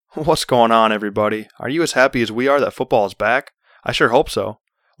What's going on, everybody? Are you as happy as we are that football is back? I sure hope so.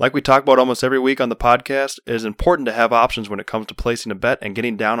 Like we talk about almost every week on the podcast, it is important to have options when it comes to placing a bet and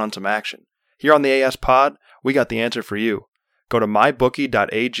getting down on some action. Here on the AS Pod, we got the answer for you. Go to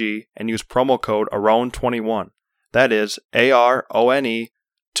mybookie.ag and use promo code ARONE21. That is ARONE21,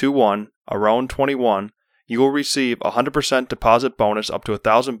 ARONE21. You will receive a 100% deposit bonus up to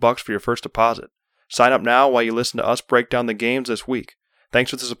 $1,000 for your first deposit. Sign up now while you listen to us break down the games this week.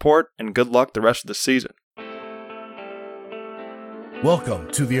 Thanks for the support, and good luck the rest of the season.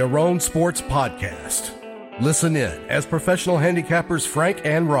 Welcome to the Arone Sports Podcast. Listen in as professional handicappers Frank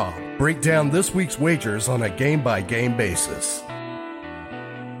and Rob break down this week's wagers on a game-by-game basis.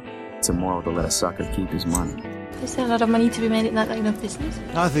 It's immoral to let a sucker keep his money. Is there a lot of money to be made in that line of business?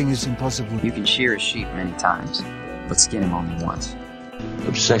 Nothing is impossible. You can shear a sheep many times, but skin him only once.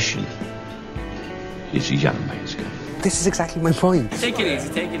 Obsession is a young man's game. This is exactly my point. Take it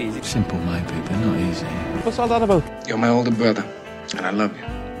easy, take it easy. Simple, my people, not easy. What's all that about? You're my older brother, and I love you.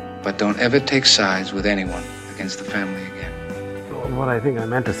 But don't ever take sides with anyone against the family again. What I think I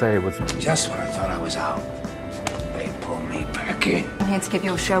meant to say was... Just when I thought I was out, they pulled me back in. I'm here to give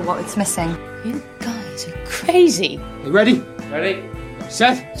your show what it's missing. You guys are crazy. You ready? Ready?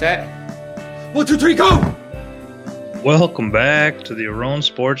 Set? Set. 1, 2, 3, go! Welcome back to the Arone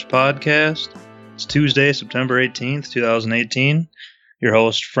Sports Podcast. It's Tuesday, September 18th, 2018. Your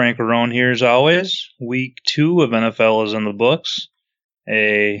host, Frank Arone, here as always. Week 2 of NFL is in the books.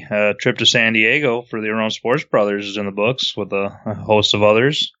 A trip to San Diego for the Arone Sports Brothers is in the books with a host of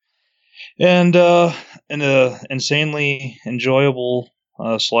others. And an insanely enjoyable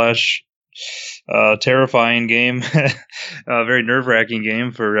slash terrifying game, a very nerve-wracking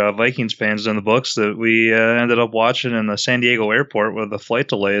game for Vikings fans in the books that we ended up watching in the San Diego airport with a flight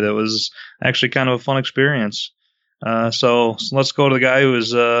delay that was actually kind of a fun experience. So let's go to the guy who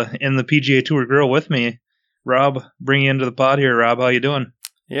was in the PGA Tour grill with me. Rob, bring you into the pod here. Rob, how you doing?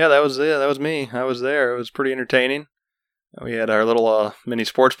 Yeah, that was me. I was there. It was pretty entertaining. We had our little mini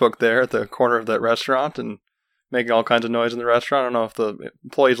sports book there at the corner of that restaurant and making all kinds of noise in the restaurant. I don't know if the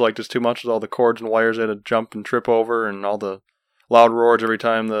employees liked us too much with all the cords and wires they had to jump and trip over and all the loud roars every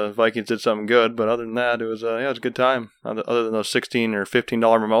time the Vikings did something good. But other than that, it was it was a good time. Other than those $16 or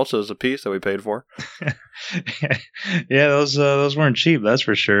 $15 mimosas a piece that we paid for. Yeah, those weren't cheap, that's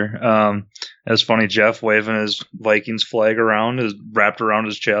for sure. It was funny, Jeff waving his Vikings flag around, wrapped around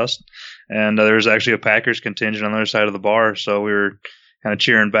his chest, and there was actually a Packers contingent on the other side of the bar, so we were kind of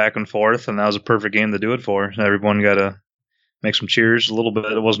cheering back and forth, and that was a perfect game to do it for. Everyone got to make some cheers a little bit.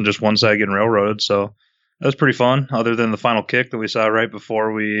 It wasn't just one side getting railroaded, so that was pretty fun, other than the final kick that we saw right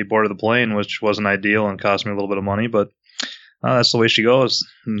before we boarded the plane, which wasn't ideal and cost me a little bit of money, but that's the way she goes.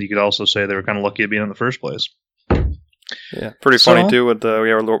 And you could also say they were kind of lucky to be in the first place. Yeah, pretty funny, too. With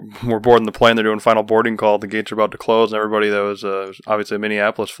we're boarding the plane, they're doing final boarding call, the gates are about to close, and everybody that was obviously a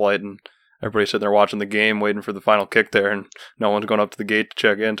Minneapolis flight, and everybody's sitting there watching the game, waiting for the final kick there, and no one's going up to the gate to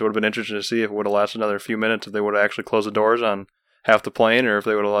check in. So it would have been interesting to see if it would have lasted another few minutes, if they would have actually closed the doors on half the plane, or if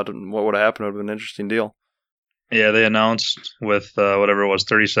they would have what would have happened. It would have been an interesting deal. Yeah, they announced with whatever it was,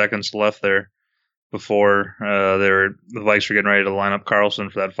 30 seconds left there before the Vikes were getting ready to line up Carlson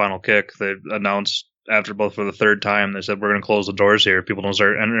for that final kick. They announced for the third time, they said, we're going to close the doors here. People don't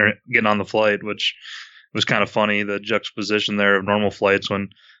start getting on the flight, which was kind of funny, the juxtaposition there of normal flights when it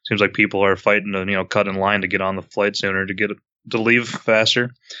seems like people are fighting to cut in line to get on the flight sooner to leave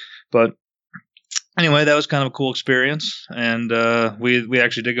faster. But anyway, that was kind of a cool experience, and we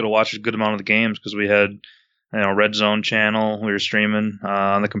actually did get to watch a good amount of the games because we had Red Zone channel we were streaming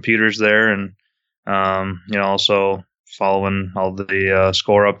on the computers there, and also following all the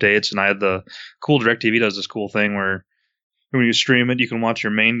score updates. And I had the cool DirecTV does this cool thing where when you stream it, you can watch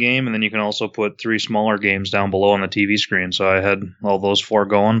your main game, and then you can also put 3 smaller games down below on the TV screen. So I had all those 4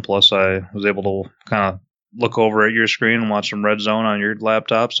 going, plus I was able to kind of look over at your screen and watch some Red Zone on your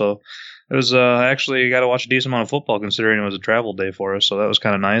laptop. So it was actually, got to watch a decent amount of football considering it was a travel day for us. So that was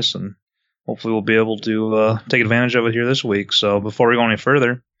kind of nice, and hopefully we'll be able to take advantage of it here this week. So before we go any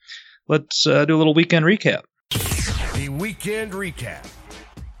further, let's do a little weekend recap. The weekend recap.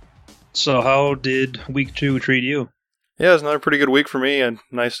 So how did week 2 treat you? Yeah, it was another pretty good week for me, and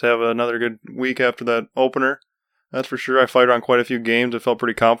nice to have another good week after that opener. That's for sure. I fired on quite a few games. I felt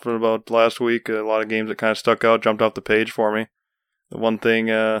pretty confident about last week. A lot of games that kind of stuck out, jumped off the page for me. The one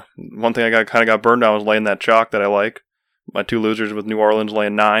thing I got burned on was laying that chalk that I like. My 2 losers with New Orleans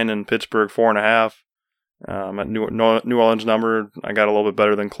laying 9 and Pittsburgh 4.5. At New Orleans number, I got a little bit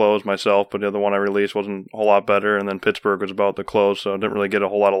better than close myself, but the other one I released wasn't a whole lot better, and then Pittsburgh was about to close, so I didn't really get a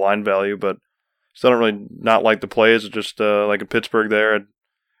whole lot of line value, but still don't really not like the plays. It's just like in Pittsburgh there,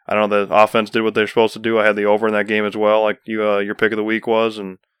 I don't know, the offense did what they're supposed to do. I had the over in that game as well, like your pick of the week was,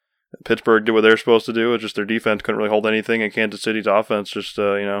 and Pittsburgh did what they're supposed to do. It's just their defense couldn't really hold anything, and Kansas City's offense just,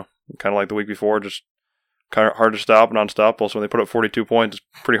 kind of like the week before, just kind of hard to stop and unstoppable. So when they put up 42 points,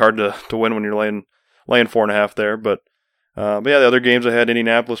 it's pretty hard to win when you're laying 4.5 there. But yeah, the other games I had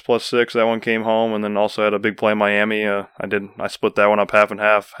Indianapolis +6. That one came home, and then also had a big play in Miami. I split that one up half and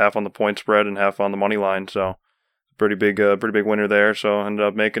half on the point spread and half on the money line. So pretty big winner there. So I ended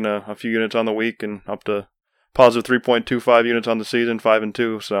up making a few units on the week and up to positive 3.25 units on the season,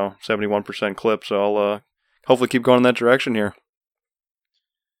 5-2. So 71% clip. So I'll hopefully keep going in that direction here.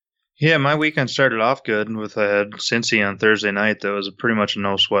 Yeah, my weekend started off good with I had Cincy on Thursday night. That was pretty much a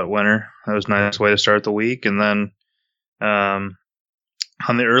no-sweat winner. That was a nice way to start the week. And then on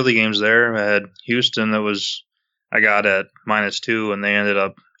the early games there, I had Houston I got at -2, and they ended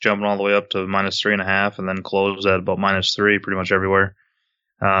up jumping all the way up to -3.5 and then closed at about -3 pretty much everywhere.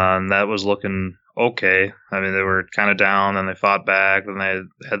 And that was looking okay. I mean, they were kind of down, then they fought back, then they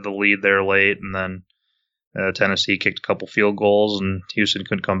had the lead there late, and then Tennessee kicked a couple field goals, and Houston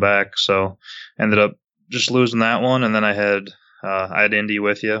couldn't come back, so ended up just losing that one. And then I had Indy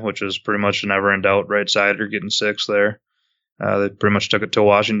with you, which was pretty much a never in doubt right sider, getting 6 there. They pretty much took it to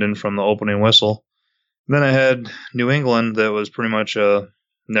Washington from the opening whistle. Then I had New England, that was pretty much a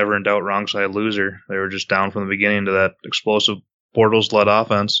never in doubt wrong side loser. They were just down from the beginning to that explosive Bortles-led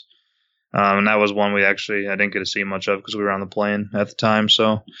offense. And that was one I didn't get to see much of because we were on the plane at the time.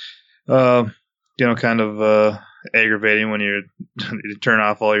 So, kind of aggravating when you turn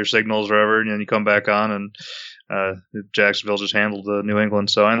off all your signals or whatever, and then you come back on, and Jacksonville just handled New England.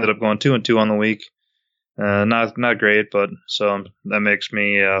 So I ended up going 2-2 on the week. Not great, but so that makes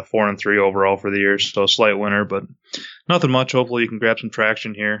me 4-3 overall for the year. So a slight winner, but nothing much. Hopefully you can grab some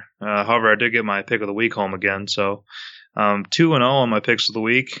traction here. However, I did get my pick of the week home again. So 2-0 on my picks of the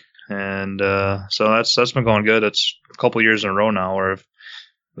week, and so that's been going good. It's a couple years in a row now where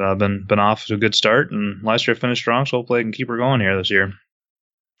I've been off to a good start, and last year I finished strong, so hopefully I can keep her going here this year.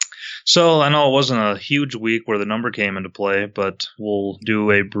 So I know it wasn't a huge week where the number came into play, but we'll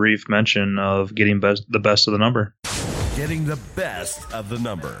do a brief mention of getting the best of the number. Getting the best of the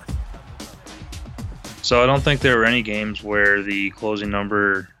number. So I don't think there were any games where the closing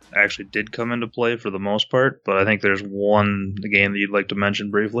number actually did come into play for the most part, but I think there's one game that you'd like to mention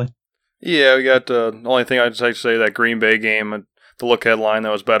briefly. Yeah, we got the only thing I'd like to say, that Green Bay game, the look headline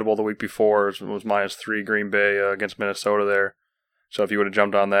that was bettable the week before was -3 Green Bay against Minnesota there. So if you would have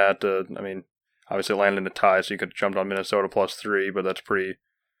jumped on that, obviously it landed in a tie, so you could have jumped on Minnesota +3, but that's pretty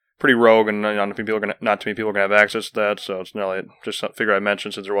rogue, and not too many people are going to have access to that. So it's really just a figure I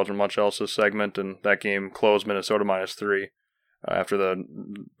mentioned since there wasn't much else this segment, and that game closed Minnesota -3 after the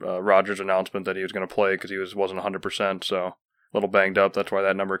Rodgers announcement that he was going to play because he wasn't 100%, so a little banged up. That's why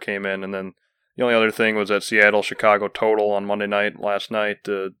that number came in. And then the only other thing was that Seattle-Chicago total on Monday night last night.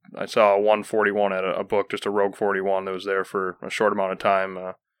 I saw a 141 at a book, just a rogue 41 that was there for a short amount of time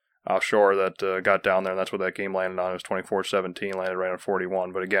offshore that got down there, and that's what that game landed on. It was 24-17, landed right on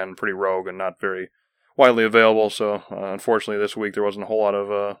 41. But again, pretty rogue and not very widely available. So unfortunately this week there wasn't a whole lot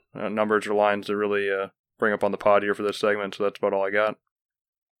of numbers or lines to really bring up on the pod here for this segment, so that's about all I got.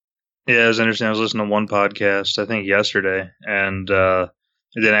 Yeah, it was interesting. I was listening to one podcast, I think yesterday, and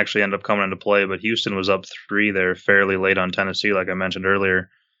it didn't actually end up coming into play, but Houston was up 3 there fairly late on Tennessee, like I mentioned earlier.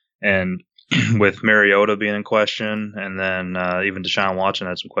 And with Mariota being in question, and then even Deshaun Watson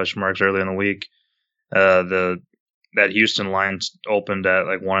had some question marks early in the week, that Houston line opened at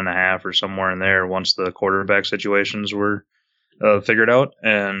like 1.5 or somewhere in there once the quarterback situations were figured out,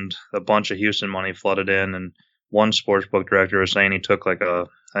 and a bunch of Houston money flooded in. And one sportsbook director was saying he took I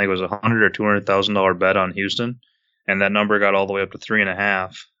think it was $100,000 or $200,000 bet on Houston, and that number got all the way up to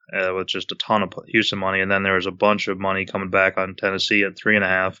 3.5 with just a ton of Houston money. And then there was a bunch of money coming back on Tennessee at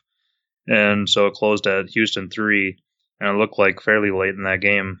 3.5, and so it closed at Houston 3. And it looked like fairly late in that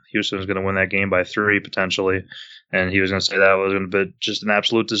game, Houston was going to win that game by 3 potentially. And he was going to say that was going to be just an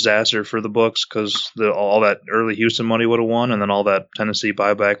absolute disaster for the books because all that early Houston money would have won, and then all that Tennessee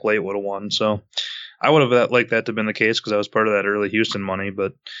buyback late would have won. So I would have liked that to have been the case because I was part of that early Houston money.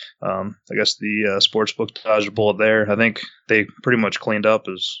 But I guess the sportsbook dodged a bullet there. I think they pretty much cleaned up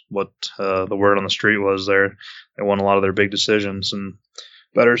is what the word on the street was there. They won a lot of their big decisions, and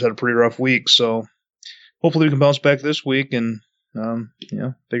bettors had a pretty rough week. So hopefully we can bounce back this week and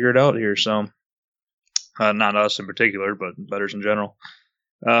figure it out here. So not us in particular, but bettors in general.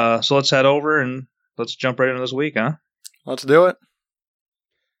 So let's head over and let's jump right into this week, huh? Let's do it.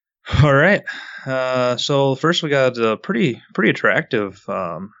 All right. So first we got a pretty attractive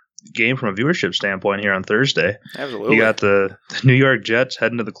game from a viewership standpoint here on Thursday. Absolutely. You got the New York Jets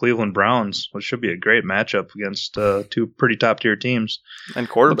heading to the Cleveland Browns, which should be a great matchup against two pretty top-tier teams. And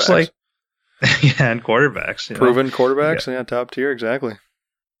quarterbacks. And quarterbacks. Proven quarterbacks, yeah, top tier, exactly.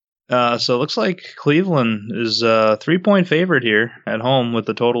 So it looks like Cleveland is a 3-point favorite here at home with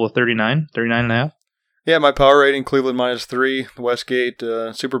a total of 39.5. Yeah, my power rating, Cleveland -3. Westgate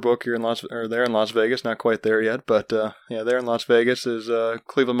Superbook here there in Las Vegas. Not quite there yet, but there in Las Vegas is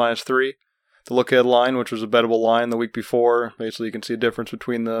Cleveland -3. The look-ahead line, which was a bettable line the week before. Basically, you can see a difference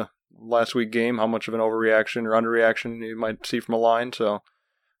between the last week game, how much of an overreaction or underreaction you might see from a line. So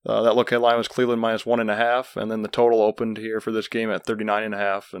that look-ahead line was Cleveland -1.5, and then the total opened here for this game at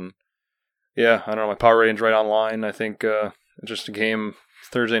 39.5. And yeah, I don't know, my power rating's right on line. I think just a game,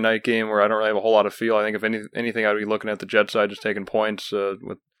 Thursday night game, where I don't really have a whole lot of feel. I think if anything, I'd be looking at the Jet side, just taking points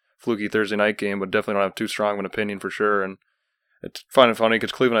with fluky Thursday night game, but definitely don't have too strong of an opinion for sure. And it's funny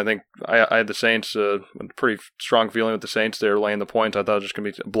because Cleveland, I think I had the Saints, a pretty strong feeling with the Saints. They were laying the points. I thought it was just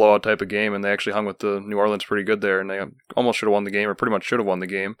going to be a blowout type of game, and they actually hung with the New Orleans pretty good there, and they almost should have won the game, or pretty much should have won the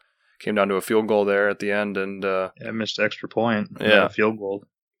game. Came down to a field goal there at the end, and missed extra point. Yeah, field goal.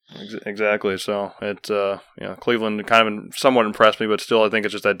 Exactly. So it's Cleveland kind of somewhat impressed me, but still I think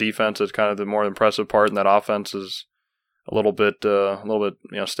it's just that defense is kind of the more impressive part, and that offense is a little bit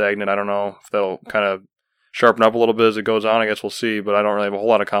stagnant. I don't know if that'll kind of sharpen up a little bit as it goes on. I guess we'll see, but I don't really have a whole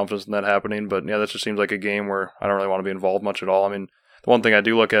lot of confidence in that happening. But yeah, that just seems like a game where I don't really want to be involved much at all. I mean, the one thing I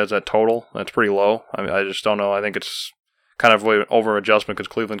do look at is that total. That's pretty low. I mean, I just don't know. I think it's kind of over adjustment because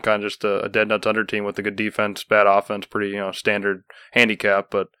Cleveland kind of just a dead nuts under team with a good defense, bad offense, pretty standard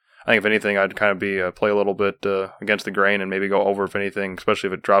handicap. But I think if anything, I'd kind of play a little bit against the grain and maybe go over if anything, especially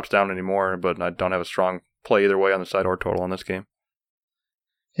if it drops down anymore. But I don't have a strong play either way on the side or total on this game.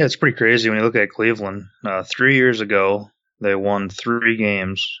 Yeah, it's pretty crazy when you look at Cleveland. 3 years ago, they won 3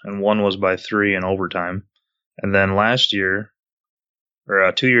 games, and one was by 3 in overtime. And then last year, or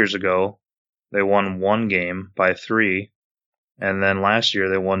 2 years ago, they won 1 game by 3. And then last year,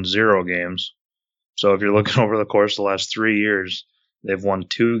 they won 0 games. So if you're looking over the course of the last 3 years, they've won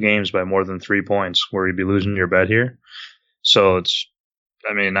 2 games by more than 3 points, where you'd be losing your bet here. So it's,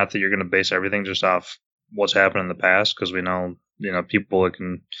 I mean, not that you're going to base everything just off what's happened in the past, because we know,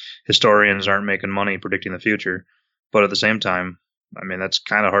 historians aren't making money predicting the future. But at the same time, I mean, that's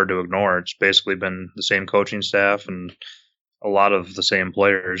kind of hard to ignore. It's basically been the same coaching staff and a lot of the same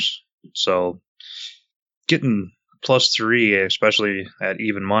players. So getting +3, especially at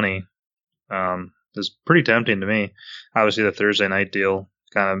even money, is pretty tempting to me. Obviously, the Thursday night deal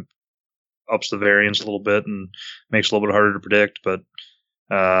kind of ups the variance a little bit and makes it a little bit harder to predict. But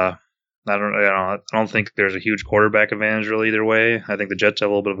I don't think there's a huge quarterback advantage really either way. I think the Jets have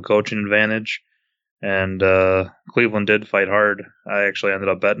a little bit of a coaching advantage, and Cleveland did fight hard. I actually ended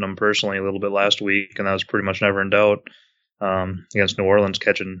up betting them personally a little bit last week, and that was pretty much never in doubt against New Orleans,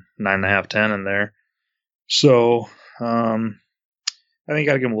 catching 9.5, 10 in there. So I think I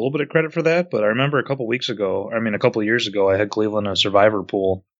got to give them a little bit of credit for that, but I remember a couple of years ago, I had Cleveland in a survivor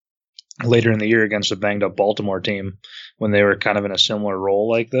pool later in the year against a banged-up Baltimore team when they were kind of in a similar role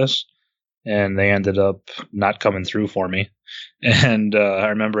like this, and they ended up not coming through for me. And I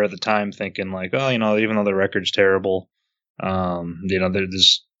remember at the time thinking, like, oh, even though the record's terrible,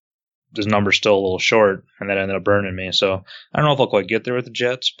 this number's still a little short, and that ended up burning me. So I don't know if I'll quite get there with the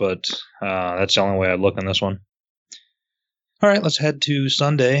Jets, but that's the only way I'd look on this one. All right, let's head to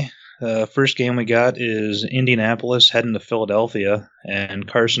Sunday. First game we got is Indianapolis heading to Philadelphia, and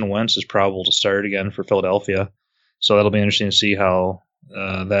Carson Wentz is probable to start again for Philadelphia. So that'll be interesting to see how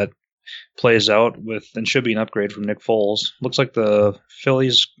that plays out and should be an upgrade from Nick Foles. Looks like the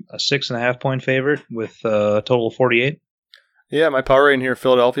Phillies a 6.5-point favorite with a total of 48. Yeah, my power rating here,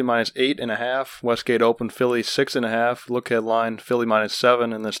 Philadelphia -8.5. Westgate open, Philly 6.5. Look at line, Philly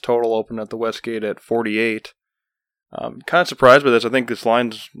 -7, and this total opened at the Westgate at 48. Kind of surprised by this. I think this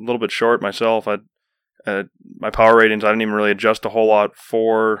line's a little bit short myself. My power ratings, I didn't even really adjust a whole lot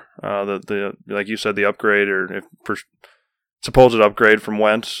for the like you said, the upgrade or supposed upgrade from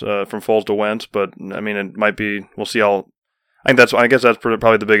Wentz, from Foles to Wentz. But I mean, it might be. We'll see how. I guess that's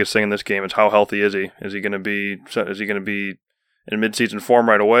probably the biggest thing in this game is how healthy is he? Is he going to be in midseason form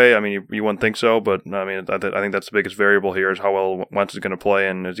right away? I mean, you wouldn't think so, but I mean, I think that's the biggest variable here is how well Wentz is going to play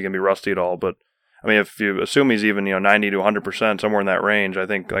and is he going to be rusty at all? But I mean, if you assume he's even 90 to 100%, somewhere in that range, I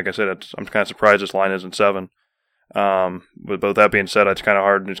think, like I said, I'm kind of surprised this line isn't 7. But with that being said, it's kind of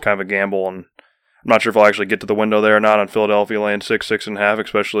hard. It's kind of a gamble, and I'm not sure if I'll actually get to the window there or not on Philadelphia laying 6.5,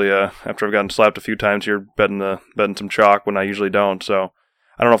 especially after I've gotten slapped a few times here betting some chalk when I usually don't. So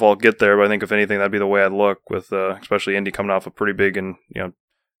I don't know if I'll get there, but I think if anything, that'd be the way I'd look with especially Indy coming off a pretty big and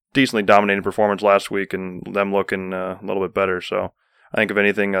decently dominating performance last week, and them looking a little bit better. So I think if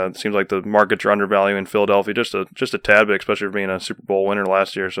anything, it seems like the markets are undervaluing Philadelphia just a tad bit, especially for being a Super Bowl winner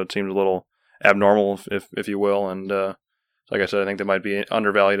last year. So it seems a little abnormal, if you will. And like I said, I think they might be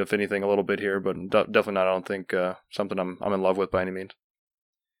undervalued, if anything, a little bit here, but definitely not. I don't think something I'm in love with by any means.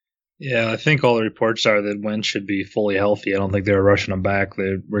 Yeah, I think all the reports are that Wentz should be fully healthy. I don't think they were rushing him back.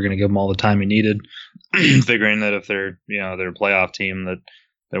 We're going to give him all the time he needed, figuring that if they're a playoff team, that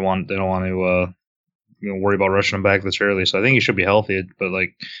they don't want to worry about rushing him back this early. So I think he should be healthy. But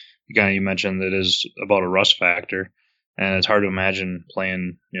like you mentioned, it is about a rust factor, and it's hard to imagine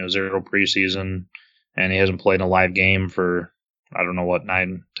playing 0 preseason, and he hasn't played in a live game for I don't know what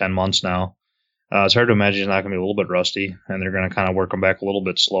 9-10 months now. It's hard to imagine he's not going to be a little bit rusty, and they're going to kind of work him back a little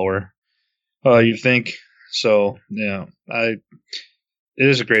bit slower. You think so? Yeah, it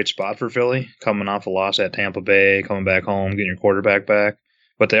is a great spot for Philly, coming off a loss at Tampa Bay, coming back home, getting your quarterback back.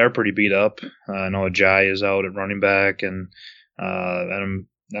 But they are pretty beat up. I know Ajayi is out at running back, and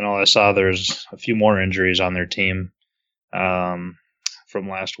I saw there's a few more injuries on their team from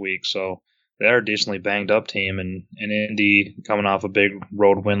last week. So they are a decently banged up team, and Indy coming off a big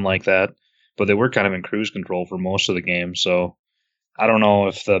road win like that. But they were kind of in cruise control for most of the game. So I don't know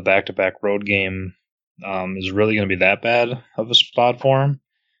if the back-to-back road game is really going to be that bad of a spot for them.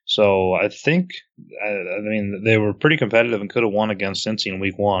 So I think, they were pretty competitive and could have won against Cincy in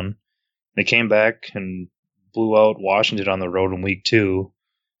week 1. They came back and blew out Washington on the road in week 2.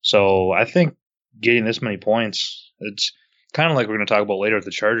 So I think getting this many points, it's kind of like we're going to talk about later with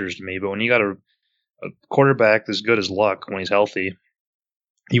the Chargers to me. But when you got a quarterback as good as Luck when he's healthy,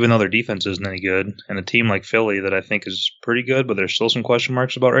 even though their defense isn't any good, and a team like Philly that I think is pretty good, but there's still some question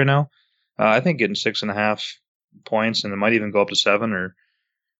marks about right now, I think getting 6.5 points, and it might even go up to 7 or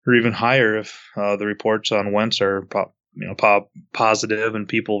even higher if the reports on Wentz are positive and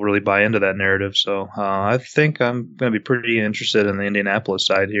people really buy into that narrative. So I think I'm going to be pretty interested in the Indianapolis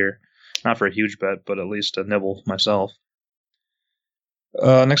side here. Not for a huge bet, but at least a nibble myself.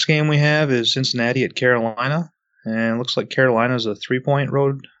 Next game we have is Cincinnati at Carolina. And it looks like Carolina's a 3-point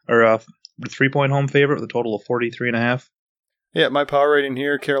road or a 3-point home favorite with a total of 43.5. Yeah, my power rating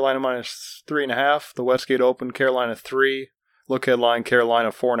here: Carolina minus 3.5. The Westgate opened Carolina 3. Look headline Carolina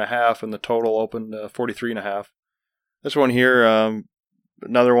 4.5, and the total opened 43.5. This one here,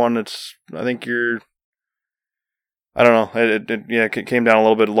 another one that's I don't know. It came down a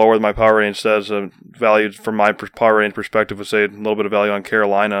little bit lower than my power rating says. Value from my power rating perspective would say a little bit of value on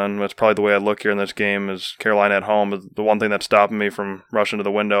Carolina, and that's probably the way I look here in this game is Carolina at home. Is the one thing that's stopping me from rushing to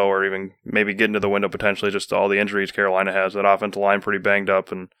the window or even maybe getting to the window potentially, just all the injuries Carolina has. That offensive line pretty banged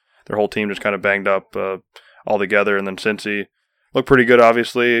up, and their whole team just kind of banged up all together. And then Cincy looked pretty good,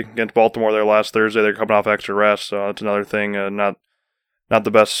 obviously, against Baltimore there last Thursday. They're coming off extra rest, so that's another thing. Not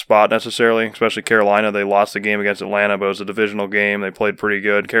the best spot necessarily, especially Carolina. They lost the game against Atlanta, but it was a divisional game. They played pretty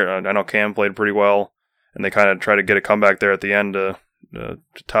good. I know Cam played pretty well, and they kind of tried to get a comeback there at the end to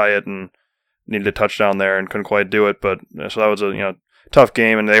tie it, and needed a touchdown there and couldn't quite do it. But so that was a tough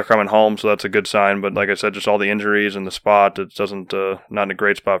game, and they're coming home, so that's a good sign. But like I said, just all the injuries and the spot, it doesn't not in a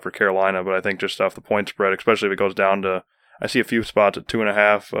great spot for Carolina. But I think just off the point spread, especially if it goes down to, I see a few spots at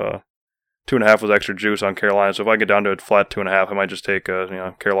 2.5. 2.5 was extra juice on Carolina, so if I get down to a flat 2.5, I might just take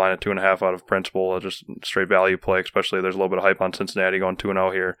Carolina 2.5 out of principle, just straight value play. Especially if there's a little bit of hype on Cincinnati going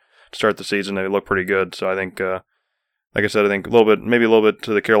 2-0 here to start the season. They look pretty good, so I think, like I said, I think maybe a little bit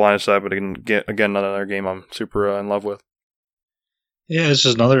to the Carolina side, but again, another game I'm super in love with. Yeah, this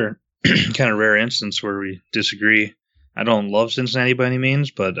is another kind of rare instance where we disagree. I don't love Cincinnati by any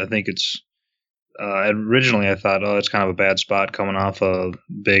means, but I think it's. Originally, I thought, it's kind of a bad spot coming off a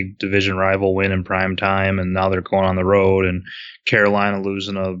big division rival win in prime time, and now they're going on the road, and Carolina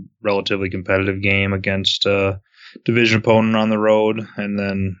losing a relatively competitive game against a division opponent on the road, and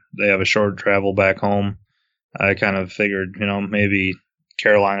then they have a short travel back home. I kind of figured, maybe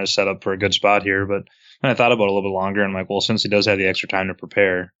Carolina's set up for a good spot here, but I thought about it a little bit longer, and I'm like, well, since he does have the extra time to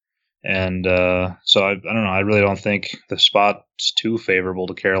prepare, and so I don't know, I really don't think the spot's too favorable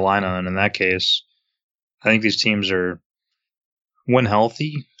to Carolina, and in that case, I think these teams are, when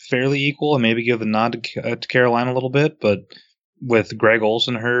healthy, fairly equal, and maybe give the nod to Carolina a little bit. But with Greg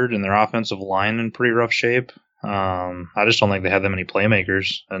Olsen hurt and their offensive line in pretty rough shape, I just don't think they have that many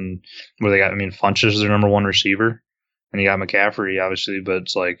playmakers. And where they got, Funchess is their number one receiver, and you got McCaffrey, obviously, but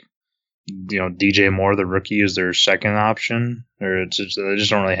it's like, DJ Moore, the rookie, is their second option, or they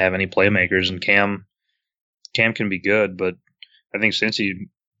just don't really have any playmakers. And Cam can be good, but I think Cincy,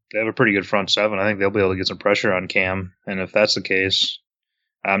 they have a pretty good front seven. I think they'll be able to get some pressure on Cam. And if that's the case,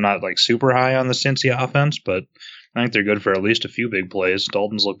 I'm not like super high on the Cincy offense, but I think they're good for at least a few big plays.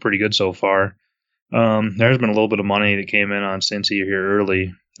 Dalton's looked pretty good so far. There's been a little bit of money that came in on Cincy here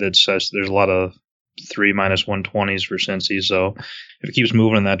early. That says there's a lot of 3 minus 120s for Cincy. So if it keeps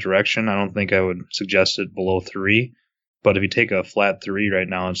moving in that direction, I don't think I would suggest it below 3. But if you take a flat 3 right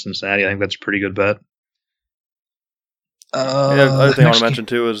now in Cincinnati, I think that's a pretty good bet. Other thing I want to mention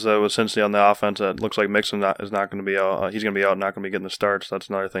too is with Cincy on the offense, it looks like Mixon is not going to be out. He's going to be out, not going to be getting the starts. That's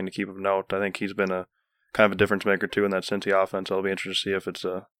another thing to keep of note. I think he's been a kind of a difference maker too in that Cincy offense. I'll be interested to see if it's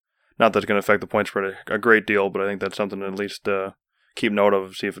not that it's going to affect the point spread a great deal, but I think that's something to at least keep note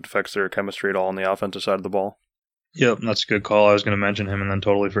of, see if it affects their chemistry at all on the offensive side of the ball. Yep, that's a good call. I was going to mention him and then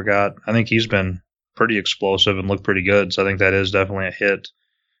totally forgot. I think he's been pretty explosive and looked pretty good, so I think that is definitely a hit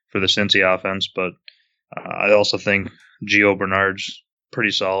for the Cincy offense. But I also think Gio Bernard's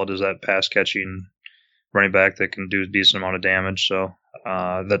pretty solid as that pass-catching running back that can do a decent amount of damage. So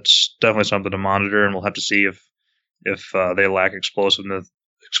that's definitely something to monitor, and we'll have to see if they lack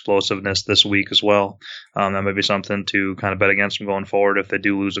explosiveness this week as well. That might be something to kind of bet against them going forward if they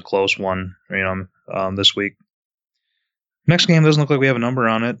do lose a close one, this week. Next game doesn't look like we have a number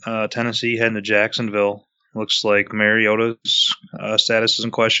on it. Tennessee heading to Jacksonville. Looks like Mariota's status is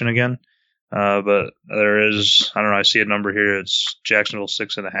in question again. But there is, I don't know, I see a number here. It's Jacksonville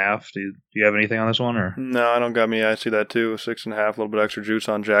 6.5. Do you have anything on this one? Or no, I don't got me. I see that too. 6.5, a little bit extra juice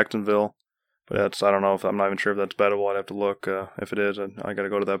on Jacksonville. But I don't know, I'm not even sure if that's bettable. I'd have to look. If it is, I got to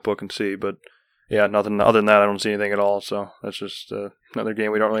go to that book and see. But yeah, nothing other than that, I don't see anything at all. So that's just another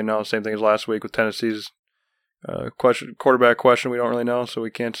game we don't really know. Same thing as last week with Tennessee's quarterback question. We don't really know, so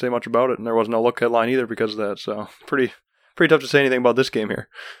we can't say much about it. And there was no look headline either because of that. So pretty tough to say anything about this game here.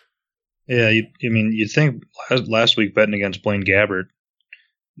 Yeah, you'd think last week betting against Blaine Gabbert,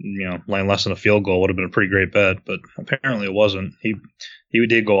 laying less than a field goal would have been a pretty great bet, but apparently it wasn't. He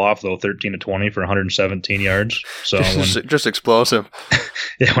did go off though, 13-20 for 117 yards. So just explosive.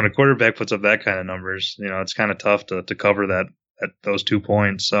 Yeah, when a quarterback puts up that kind of numbers, it's kind of tough to cover that at those 2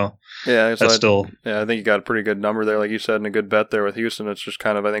 points. So yeah, that's still. Yeah, I think you got a pretty good number there, like you said, and a good bet there with Houston. It's just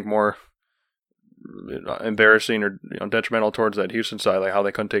kind of, I think, more embarrassing or detrimental towards that Houston side, like how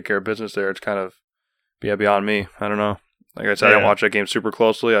they couldn't take care of business there. It's kind of beyond me. I don't know. Like I said, I didn't watch that game super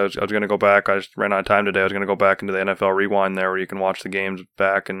closely. I was going to go back. I just ran out of time today. I was going to go back into the NFL Rewind there where you can watch the games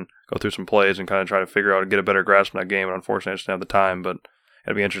back and go through some plays and kind of try to figure out and get a better grasp on that game. And unfortunately, I just didn't have the time. But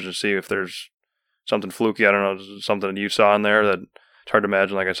it'd be interesting to see if there's something fluky. I don't know, something that you saw in there that it's hard to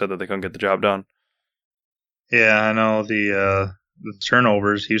imagine, like I said, that they couldn't get the job done. Yeah, I know the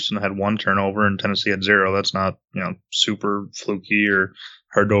turnovers. Houston had 1 turnover and Tennessee had 0. That's not super fluky or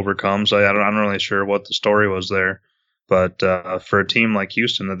hard to overcome. So I'm not really sure what the story was there. But for a team like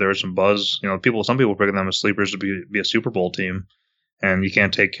Houston, that there was some buzz. Some people picking them as sleepers to be a Super Bowl team, and you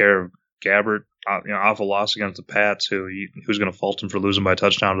can't take care of Gabbert. Off a loss against the Pats, who's going to fault him for losing by a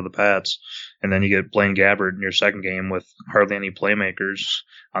touchdown to the Pats, and then you get Blaine Gabbert in your second game with hardly any playmakers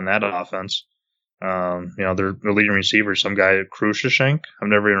on that offense. Their leading receiver, some guy Krushenk, I've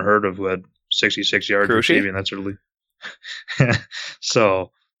never even heard of, who had 66 yards receiving. That's really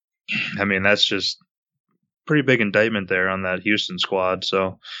so. I mean, that's just pretty big indictment there on that Houston squad.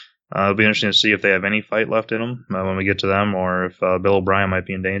 So it'll be interesting to see if they have any fight left in them when we get to them, or if Bill O'Brien might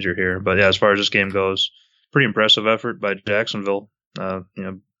be in danger here. But yeah, as far as this game goes, pretty impressive effort by Jacksonville.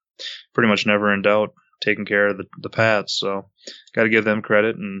 Pretty much never in doubt, taking care of the Pats. So got to give them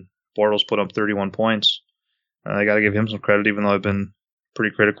credit. And Bortles put up 31 points. I got to give him some credit, even though I've been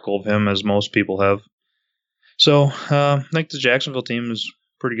pretty critical of him, as most people have. So I think the Jacksonville team is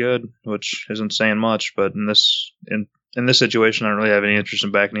pretty good, which isn't saying much, but in this situation, I don't really have any interest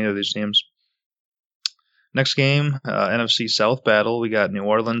in backing either of these teams. Next game, NFC South battle. We got New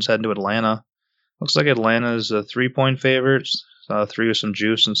Orleans heading to Atlanta. Looks like Atlanta's a 3-point favorite. 3 with some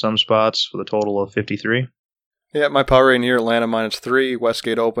juice in some spots for the total of 53. Yeah, my power rating here, Atlanta -3,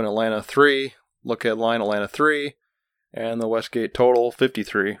 Westgate Open, Atlanta 3, look at line, Atlanta 3, and the Westgate total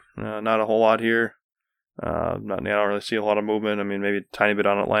 53. Not a whole lot here. I don't really see a lot of movement. I mean, maybe a tiny bit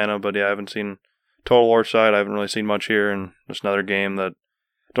on Atlanta, but yeah, I haven't seen total or side. I haven't really seen much here, and just another game that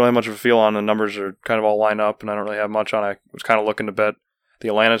I don't have much of a feel on. The numbers are kind of all lined up, and I don't really have much on. I was kind of looking to bet the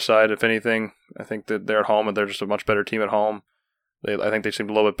Atlanta side, if anything. I think that they're at home, and they're just a much better team at home. I think they seemed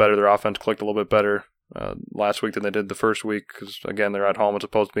a little bit better. Their offense clicked a little bit better last week than they did the first week, because, again, they're at home as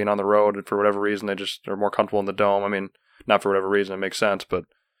opposed to being on the road, and for whatever reason, they just are more comfortable in the dome. I mean, not for whatever reason, it makes sense, but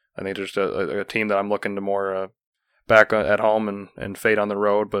I think there's a team that I'm looking to more back at home and fade on the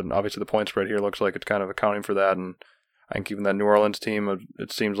road, but obviously the point spread here looks like it's kind of accounting for that, and I think even that New Orleans team,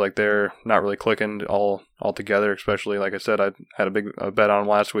 it seems like they're not really clicking all together, especially, like I said, I had a big bet on them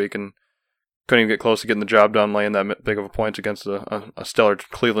last week, and couldn't even get close to getting the job done, laying that big of a points against a stellar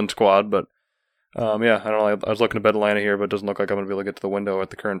Cleveland squad. But yeah, I don't know. I was looking to bet Atlanta here, but it doesn't look like I'm going to be able to get to the window at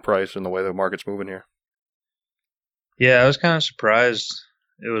the current price and the way the market's moving here. Yeah, I was kind of surprised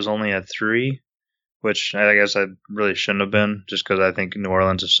it was only at 3, which I guess I really shouldn't have been, just because I think New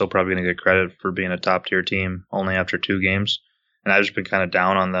Orleans is still probably going to get credit for being a top-tier team only after 2 games. And I've just been kind of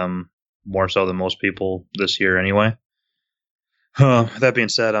down on them more so than most people this year anyway. That being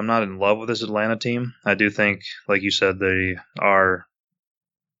said, I'm not in love with this Atlanta team. I do think, like you said, they are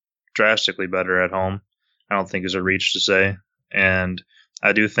drastically better at home. I don't think is a reach to say. And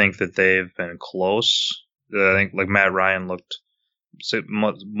I do think that they've been close. I think like Matt Ryan looked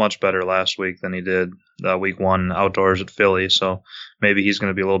much better last week than he did week 1 outdoors at Philly. So maybe he's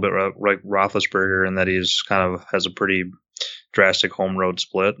going to be a little bit like Roethlisberger in that he's kind of has a pretty drastic home road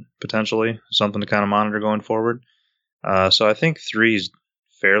split potentially. Something to kind of monitor going forward. So I think 3 is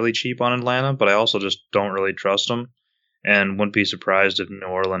fairly cheap on Atlanta, but I also just don't really trust them. And wouldn't be surprised if New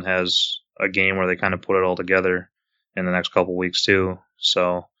Orleans has a game where they kind of put it all together in the next couple weeks too.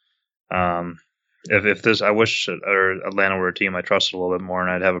 So if this, I wish Atlanta were a team I trusted a little bit more,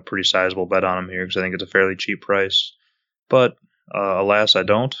 and I'd have a pretty sizable bet on them here because I think it's a fairly cheap price. But alas, I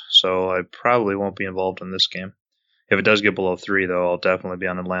don't. So I probably won't be involved in this game. If it does get below 3, though, I'll definitely be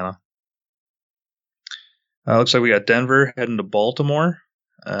on Atlanta. Looks like we got Denver heading to Baltimore.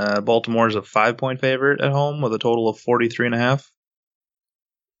 Baltimore is a 5-point favorite at home with a total of 43.5.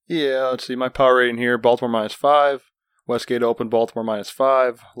 Yeah, let's see. My power rating here: Baltimore -5. Westgate open Baltimore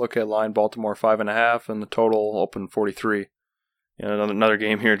 -5. Look at line Baltimore 5.5, and the total open 43. Another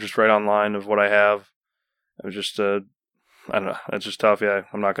game here, just right on line of what I have. It was just I don't know. It's just tough. Yeah,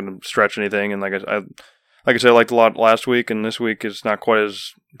 I'm not going to stretch anything, and like I said, I liked a lot last week, and this week is not quite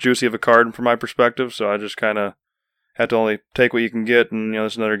as juicy of a card from my perspective, so I just kind of had to only take what you can get, and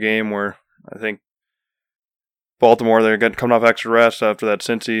this is another game where I think Baltimore, they're coming off extra rest after that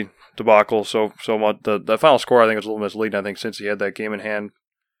Cincy debacle, so much. The final score, I think, was a little misleading. I think Cincy had that game in hand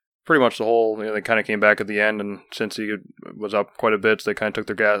pretty much the whole, they kind of came back at the end, and Cincy was up quite a bit, so they kind of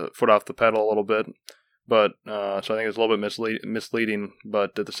took their foot off the pedal a little bit, but, so I think it's a little bit misleading,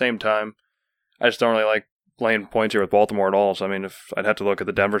 but at the same time, I just don't really like laying points here with Baltimore at all. So, I mean, if I'd have to look at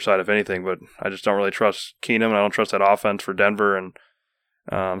the Denver side, if anything, but I just don't really trust Keenum, and I don't trust that offense for Denver. And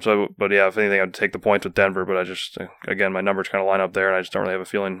but yeah, if anything, I'd take the points with Denver, but I just, again, my numbers kind of line up there, and I just don't really have a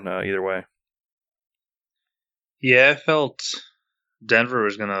feeling either way. Yeah, I felt Denver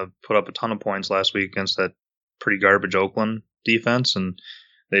was going to put up a ton of points last week against that pretty garbage Oakland defense, and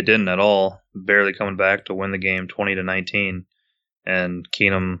they didn't at all, barely coming back to win the game 20-19. And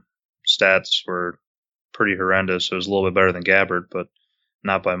Keenum stats were pretty horrendous. It was a little bit better than Gabbert, but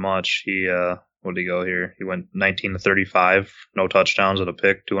not by much. He, what did he go here? He went 19-35, no touchdowns and a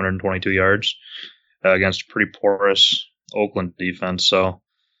pick, 222 yards against a pretty porous Oakland defense. So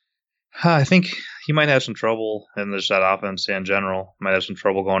I think he might have some trouble in this that offense in general. Might have some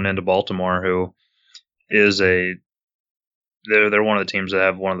trouble going into Baltimore, who is they're one of the teams that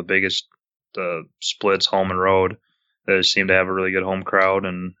have one of the biggest splits home and road. They seem to have a really good home crowd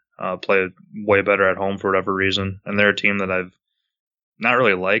and play way better at home for whatever reason. And they're a team that I've not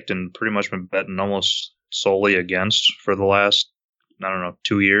really liked and pretty much been betting almost solely against for the last,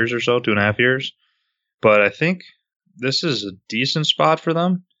 2 years or so, 2.5 years. But I think this is a decent spot for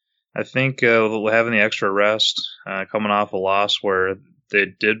them. I think having the extra rest, coming off a loss where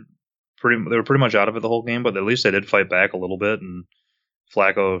they were pretty much out of it the whole game, but at least they did fight back a little bit, and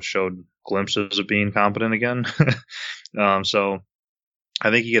Flacco showed glimpses of being competent again. So I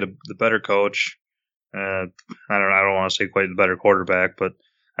think you get the better coach. I don't want to say quite the better quarterback, but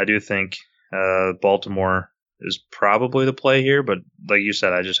I do think Baltimore is probably the play here. But like you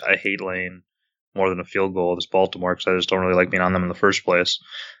said, I hate laying more than a field goal with this Baltimore because I just don't really like being on them in the first place.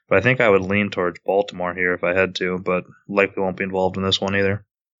 But I think I would lean towards Baltimore here if I had to, but likely won't be involved in this one either.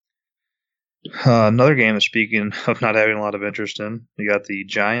 Another game, speaking of not having a lot of interest in, you got the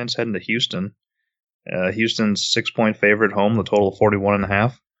Giants heading to Houston. Houston's 6-point favorite home, the total of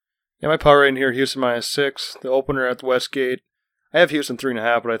 41.5. Yeah, my power rating here, Houston -6. The opener at the Westgate. I have Houston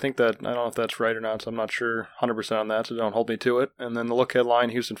 3.5, but I think that, I don't know if that's right or not, so I'm not sure 100% on that, so don't hold me to it. And then the look ahead line,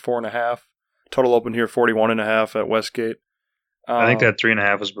 Houston 4.5. Total open here, 41.5 at Westgate. I think that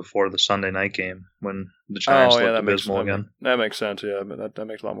 3.5 was before the Sunday night game when the Giants looked abysmal again. That makes sense, yeah, but that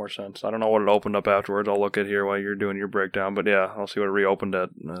makes a lot more sense. I don't know what it opened up afterwards. I'll look at here while you're doing your breakdown, but yeah, I'll see what it reopened at.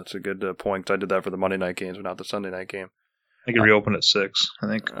 That's a good point. I did that for the Monday night games, but not the Sunday night game. I think it reopened at 6, I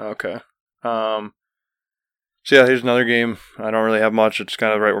think. Okay. So yeah, here's another game. I don't really have much. It's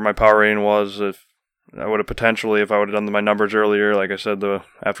kind of right where my power rating was. If I would have potentially, if I would have done my numbers earlier, like I said,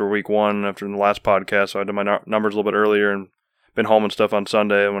 after week 1, after the last podcast, so I did my numbers a little bit earlier and been home and stuff on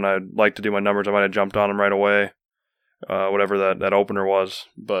Sunday. And when I'd like to do my numbers, I might have jumped on them right away, whatever that opener was.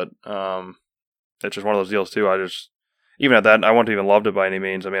 But it's just one of those deals too. Even at that, I wouldn't even loved it by any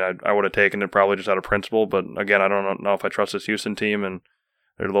means. I mean, I would have taken it probably just out of principle. But again, I don't know if I trust this Houston team, and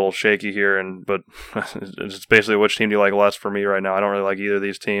they're a little shaky here. But it's basically which team do you like less for me right now. I don't really like either of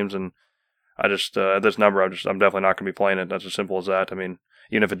these teams, and I just at this number, I'm definitely not going to be playing it. That's as simple as that. I mean,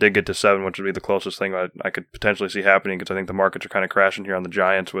 even if it did get to 7, which would be the closest thing I could potentially see happening, because I think the markets are kind of crashing here on the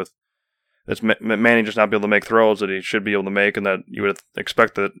Giants with this Manning just not be able to make throws that he should be able to make, and that you would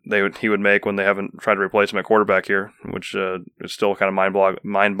expect that he would make when they haven't tried to replace him at quarterback here, which is still kind of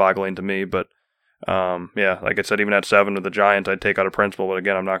mind-boggling to me. But yeah, like I said, even at 7 with the Giants, I'd take out a principle. But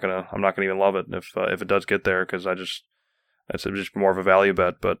again, I'm not gonna even love it if it does get there, because it's just more of a value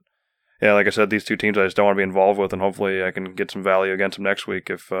bet. But yeah, like I said, these two teams I just don't want to be involved with, and hopefully I can get some value against them next week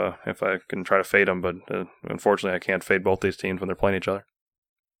if I can try to fade them. But unfortunately, I can't fade both these teams when they're playing each other.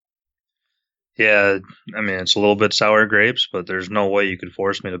 Yeah, I mean, it's a little bit sour grapes, but there's no way you could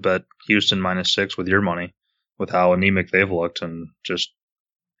force me to bet Houston -6 with your money, with how anemic they've looked and just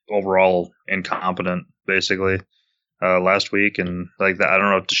overall incompetent, basically, last week. And like that, I don't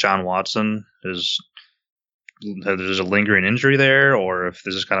know if Deshaun Watson there's a lingering injury there, or if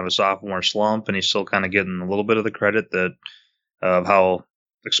this is kind of a sophomore slump and he's still kind of getting a little bit of the credit that of how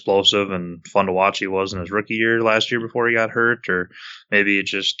explosive and fun to watch he was in his rookie year last year before he got hurt, or maybe it's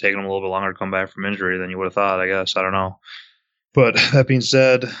just taking him a little bit longer to come back from injury than you would have thought, I guess. I don't know. But that being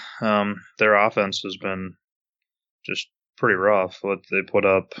said, their offense has been just pretty rough. What they put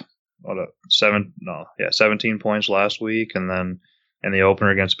up, 17 points last week, and then in the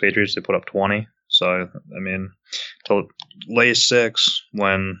opener against the Patriots, they put up 20. So, I mean, to lay 6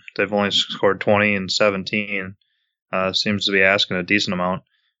 when they've only scored 20 and 17 seems to be asking a decent amount.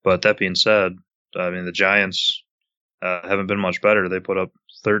 But that being said, I mean, the Giants haven't been much better. They put up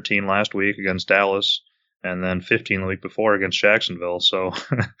 13 last week against Dallas, and then 15 the week before against Jacksonville. So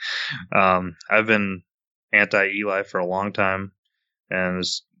I've been anti-Eli for a long time, and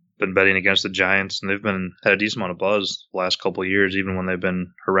has been betting against the Giants, and they've had a decent amount of buzz the last couple of years, even when they've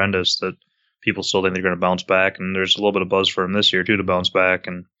been horrendous, that people still think they're going to bounce back. And there's a little bit of buzz for them this year, too, to bounce back.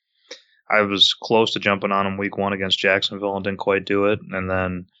 And I was close to jumping on them week 1 against Jacksonville and didn't quite do it. And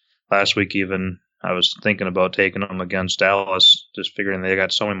then last week even, I was thinking about taking them against Dallas, just figuring they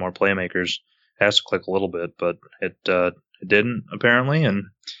got so many more playmakers. It has to click a little bit, but it didn't, apparently. And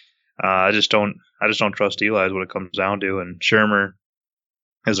I just don't trust Eli is what it comes down to. And Shermer,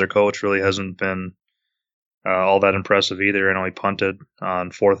 as their coach, really hasn't been all that impressive either. I know he punted on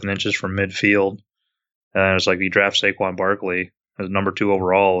 4th and inches from midfield. And it's like you draft Saquon Barkley as number 2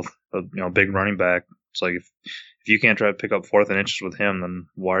 overall, big running back. It's like if you can't try to pick up 4th and inches with him, then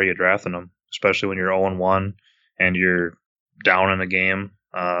why are you drafting him? Especially when you're 0-1 and you're down in the game,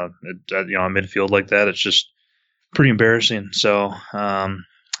 on midfield like that. It's just pretty embarrassing. So I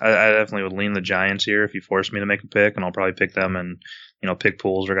definitely would lean the Giants here if you force me to make a pick, and I'll probably pick them and pick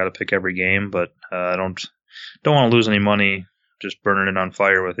pools where I got to pick every game. But I don't want to lose any money just burning it on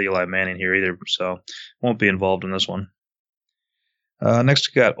fire with Eli Manning here either. So won't be involved in this one. Next,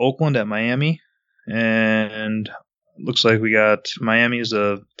 we got Oakland at Miami, and looks like we got Miami's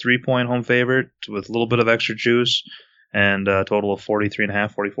a 3-point home favorite with a little bit of extra juice, and a total of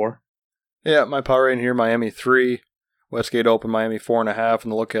 43.5, 44. Yeah, my power rating here, Miami 3, Westgate open Miami 4.5,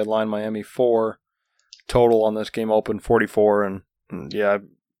 and the look ahead line Miami 4. Total on this game open 44, and yeah,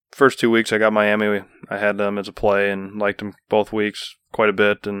 first 2 weeks I got Miami. I had them as a play and liked them both weeks quite a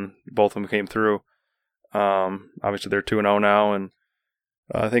bit, and both of them came through. Obviously they're 2-0 now, and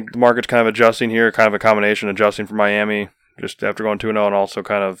I think the market's kind of adjusting here, kind of a combination adjusting for Miami, just after going 2-0 and also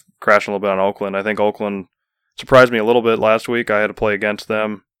kind of crashing a little bit on Oakland. I think Oakland surprised me a little bit last week. I had to play against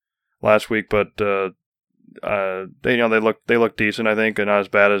them last week, but they look decent, I think, and not as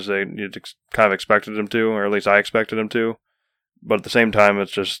bad as you kind of expected them to, or at least I expected them to. But at the same time,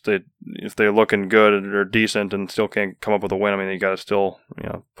 it's just if they're looking good or decent and still can't come up with a win, I mean, you got to still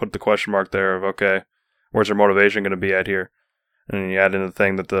put the question mark there of, okay, where's their motivation going to be at here? And you add in the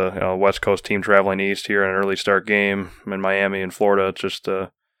thing that the West Coast team traveling east here in an early start game in Miami and Florida, it's just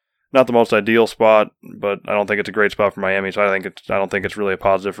not the most ideal spot, but I don't think it's a great spot for Miami. So I don't think it's really a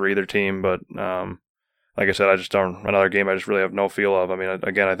positive for either team. But like I said, another game I just really have no feel of. I mean,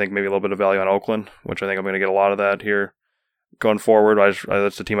 again, I think maybe a little bit of value on Oakland, which I think I'm going to get a lot of that here going forward.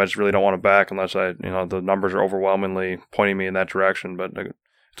 That's the team I just really don't want to back unless the numbers are overwhelmingly pointing me in that direction. But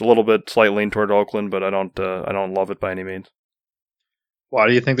it's a little bit slight lean toward Oakland, but I don't love it by any means. Why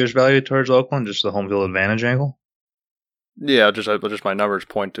do you think there's value towards Oakland? Just the home field advantage angle? Yeah, just my numbers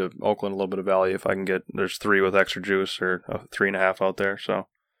point to Oakland a little bit of value. If I can get, there's 3 with extra juice or a 3.5 out there. So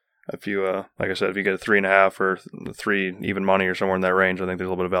if you, like I said, if you get a 3.5 or 3 even money or somewhere in that range, I think there's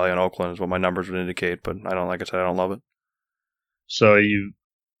a little bit of value on Oakland is what my numbers would indicate. But I don't, like I said, I don't love it. So do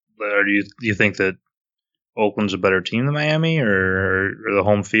you think that Oakland's a better team than Miami, or the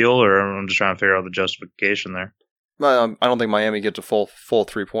home field, or I'm just trying to figure out the justification there? I don't think Miami gets a full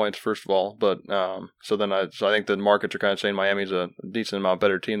 3 points, first of all, but so I think the markets are kind of saying Miami's a decent amount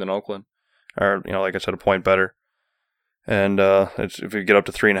better team than Oakland, or like I said, a point better. And if you get up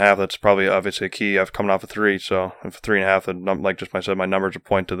to 3.5, that's probably obviously a key. I've coming off a 3, so if 3.5, then like just I said, my numbers would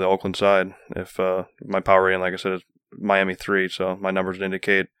point to the Oakland side. If my power rating, like I said, is Miami 3, so my numbers would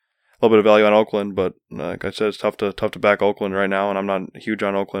indicate a little bit of value on Oakland. But like I said, it's tough to back Oakland right now, and I'm not huge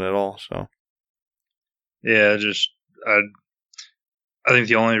on Oakland at all. So. Yeah, I think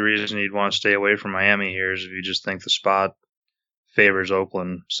the only reason you'd want to stay away from Miami here is if you just think the spot favors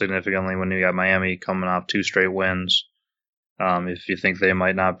Oakland significantly when you got Miami coming off 2 straight wins. If you think they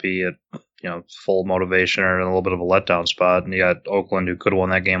might not be at full motivation or in a little bit of a letdown spot, and you got Oakland who could have won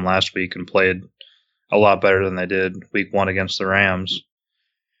that game last week and played a lot better than they did week 1 against the Rams,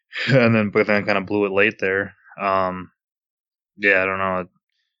 but then kind of blew it late there. I don't know.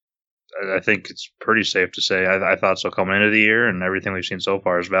 I think it's pretty safe to say I thought so coming into the year, and everything we've seen so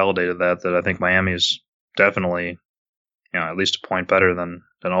far has validated that I think Miami is definitely at least a point better than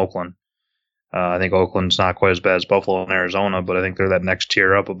Oakland. I think Oakland's not quite as bad as Buffalo and Arizona, but I think they're that next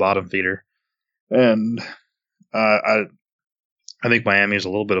tier up, a bottom feeder. And I think Miami is a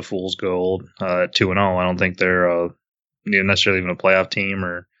little bit of fool's gold at 2-0. I don't think they're necessarily even a playoff team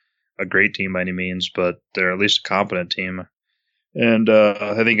or a great team by any means, but they're at least a competent team. And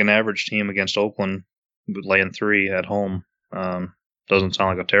I think an average team against Oakland would laying 3 at home doesn't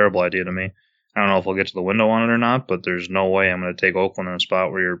sound like a terrible idea to me. I don't know if we'll get to the window on it or not, but there's no way I'm going to take Oakland in a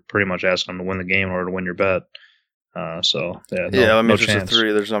spot where you're pretty much asking them to win the game in order to win your bet. No just chance. A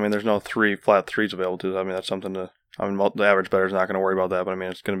 3. There's no 3 flat 3s available to. I mean, that's something to. I mean, the average bettor is not going to worry about that, but I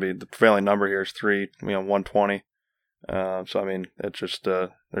mean, it's going to be the prevailing number here is 3. 120. So I mean, it's just there's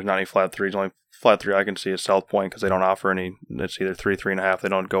not any flat 3s. Only flat 3 I can see is South Point because they don't offer any. It's either 3, 3.5. They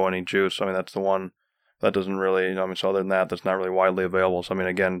don't go any juice. I mean, that's the one that doesn't really. So other than that, that's not really widely available. So I mean,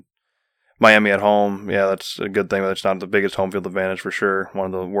 again, Miami at home, yeah, that's a good thing. But it's not the biggest home field advantage for sure. One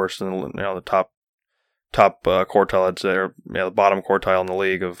of the worst in the top quartile, I'd say, or the bottom quartile in the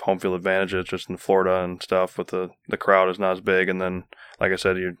league of home field advantages, just in Florida and stuff. With the crowd is not as big, and then like I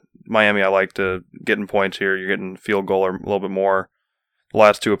said, Miami, I like to getting points here. You're getting field goal or a little bit more. The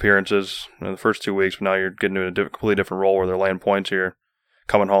last 2 appearances, the first 2 weeks, but now you're getting to a completely different role where they're laying points here,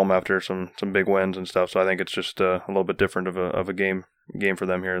 coming home after some big wins and stuff. So I think it's just a little bit different of a game for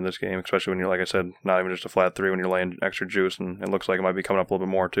them here in this game, especially when you're, like I said, not even just a flat 3 when you're laying extra juice, and it looks like it might be coming up a little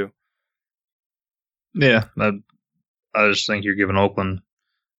bit more too. Yeah, I just think you're giving Oakland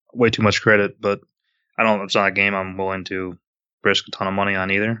way too much credit, but it's not a game I'm willing to risk a ton of money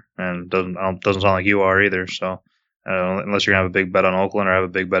on either, and doesn't sound like you are either. So unless you're gonna have a big bet on Oakland or have a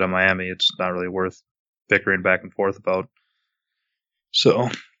big bet on Miami, it's not really worth bickering back and forth about. So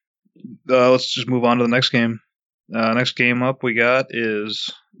let's just move on to the next game. Next game up we got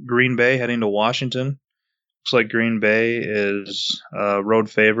is Green Bay heading to Washington. Looks like Green Bay is a road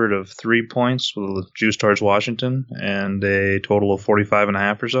favorite of 3 points with juice towards Washington and a total of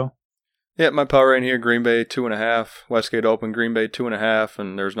 45.5 or so. Yeah, my power rating here, Green Bay 2.5. Westgate Open, Green Bay 2.5,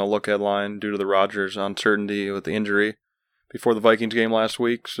 and there's no look ahead line due to the Rodgers uncertainty with the injury before the Vikings game last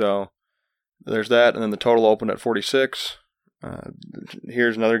week. So there's that, and then the total opened at 46.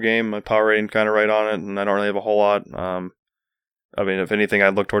 Here's another game, my power rating kind of right on it, and I don't really have a whole lot. I mean, if anything,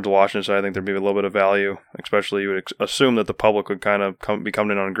 I'd look towards the Washington side. I think there'd be a little bit of value, especially you would assume that the public would kind of be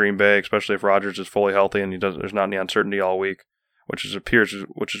coming in on Green Bay, especially if Rodgers is fully healthy and there's not any uncertainty all week, which is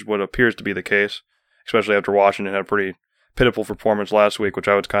what appears to be the case, especially after Washington had a pretty pitiful performance last week, which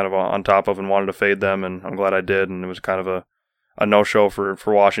I was kind of on top of and wanted to fade them, and I'm glad I did, and it was kind of a no-show for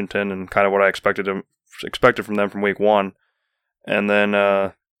Washington and kind of what I expected from them from week 1. And then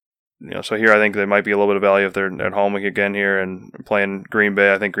so here I think there might be a little bit of value if they're at home again here and playing Green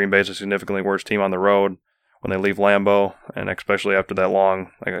Bay. I think Green Bay is a significantly worse team on the road when they leave Lambeau, and especially after that long,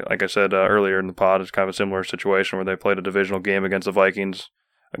 like I said earlier in the pod, it's kind of a similar situation where they played a divisional game against the Vikings,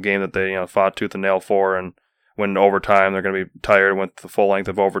 a game that they fought tooth and nail for, and when overtime they're going to be tired, went the full length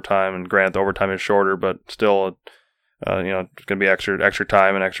of overtime, and granted the overtime is shorter, but still, it's going to be extra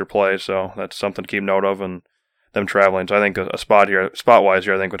time and extra play, so that's something to keep note of. And them traveling. So I think a spot-wise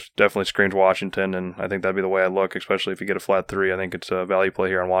here, I think which definitely screams Washington, and I think that'd be the way I look, especially if you get a flat 3. I think it's a value play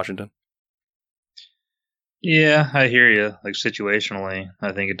here on Washington. Yeah, I hear you. Like situationally,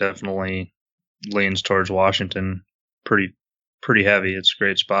 I think it definitely leans towards Washington pretty heavy. It's a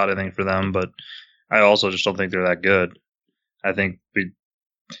great spot, I think, for them, but I also just don't think they're that good. I think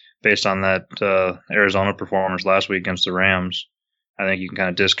based on that Arizona performance last week against the Rams, I think you can kind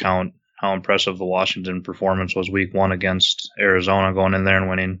of discount how impressive the Washington performance was week 1 against Arizona, going in there and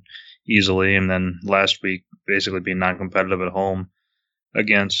winning easily, and then last week basically being non-competitive at home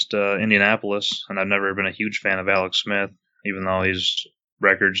against Indianapolis. And I've never been a huge fan of Alex Smith, even though his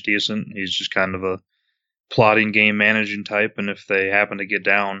record's decent. He's just kind of a plotting game managing type, and if they happen to get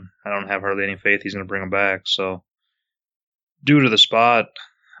down, I don't have hardly any faith he's going to bring them back. So due to the spot,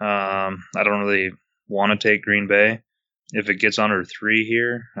 I don't really want to take Green Bay. If it gets under 3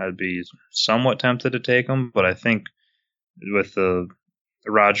 here, I'd be somewhat tempted to take them, but I think with the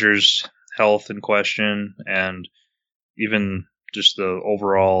Rodgers health in question and even just the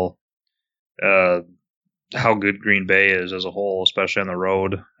overall how good Green Bay is as a whole, especially on the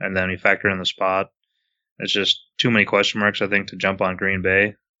road, and then you factor in the spot, it's just too many question marks, I think, to jump on Green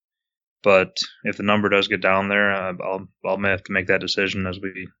Bay. But if the number does get down there, I'll may have to make that decision as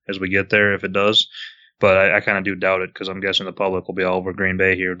we get there if it does. But I kind of do doubt it because I'm guessing the public will be all over Green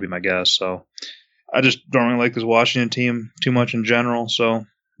Bay here, would be my guess. So I just don't really like this Washington team too much in general. So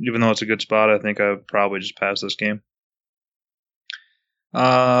even though it's a good spot, I think I would probably just pass this game.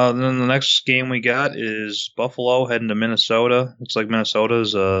 Then the next game we got is Buffalo heading to Minnesota. Looks like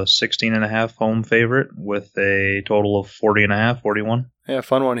Minnesota's a 16.5 home favorite with a total of 40.5, 41. Yeah,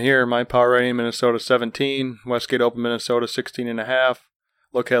 fun one here. My power rating, Minnesota 17. Westgate Open, Minnesota 16.5.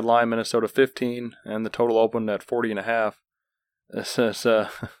 Look headline, Minnesota 15. And the total opened at 40.5. This is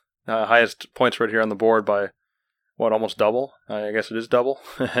highest points right here on the board by, almost double? I guess it is double.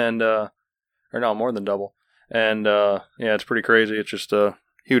 And, or no, more than double. And, yeah, it's pretty crazy. It's just a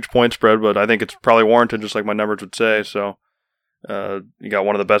huge point spread, but I think it's probably warranted, just like my numbers would say. So, you got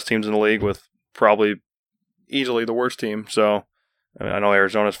one of the best teams in the league with probably easily the worst team. So, I know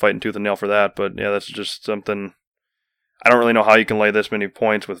Arizona's fighting tooth and nail for that, but yeah, that's just something. I don't really know how you can lay this many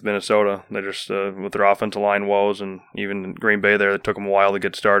points with Minnesota. They're just, with their offensive line woes, and even Green Bay there, it took them a while to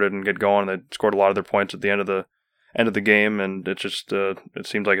get started and get going. They scored a lot of their points at the end of the game, and it just, it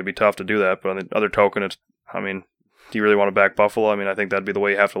seems like it'd be tough to do that. But on the other token, do you really want to back Buffalo? I think that'd be the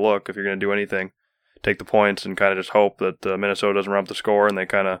way you have to look if you're going to do anything. Take the points and kind of just hope that Minnesota doesn't run up the score and they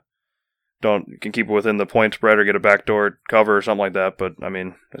kind of can keep it within the point spread or get a backdoor cover or something like that. But,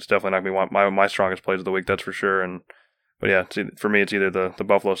 it's definitely not going to be my strongest plays of the week, that's for sure. But yeah, for me, it's either the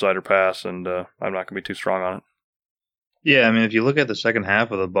Buffalo side or pass, and I'm not going to be too strong on it. Yeah, if you look at the second half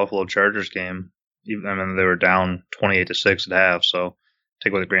of the Buffalo Chargers game, they were down 28-6 at half, so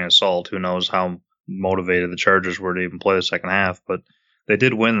take it with a grain of salt. Who knows how motivated the Chargers were to even play the second half, but they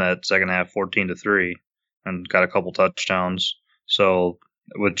did win that second half 14-3 and got a couple touchdowns. So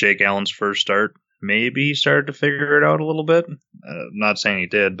with Jake Allen's first start, maybe he started to figure it out a little bit. Not saying he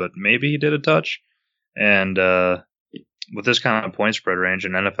did, but maybe he did a touch. And with this kind of point spread range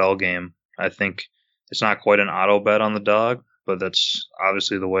in an NFL game, I think it's not quite an auto bet on the dog, but that's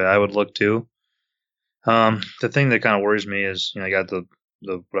obviously the way I would look too. The thing that kind of worries me is, you got the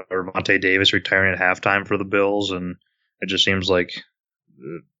Vontae Davis retiring at halftime for the Bills, and it just seems like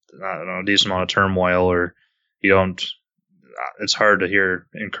a decent amount of turmoil, or it's hard to hear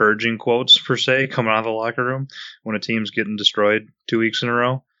encouraging quotes per se coming out of the locker room when a team's getting destroyed 2 weeks in a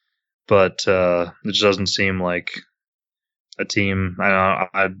row. But it just doesn't seem like a team.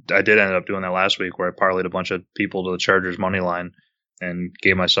 I did end up doing that last week where I parlayed a bunch of people to the Chargers money line and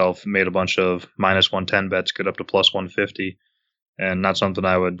made a bunch of -110 bets get up to +150. And not something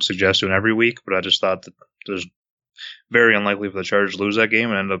I would suggest doing every week, but I just thought that there's very unlikely for the Chargers to lose that game,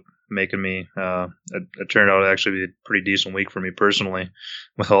 and ended up making me, it turned out to actually be a pretty decent week for me personally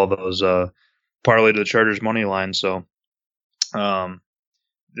with all those parlay to the Chargers money line. So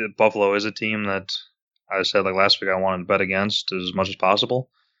Buffalo is a team that I said last week I wanted to bet against as much as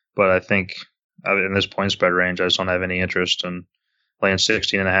possible, but I think in this point spread range, I just don't have any interest in laying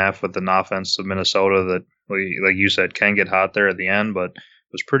 16.5 with an offense of Minnesota that, like you said, can get hot there at the end, but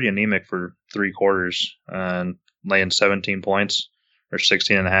was pretty anemic for 3 quarters. And laying 17 points or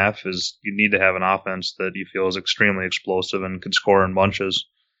 16.5 is, you need to have an offense that you feel is extremely explosive and could score in bunches.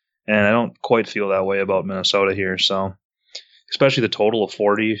 And I don't quite feel that way about Minnesota here. So, especially the total of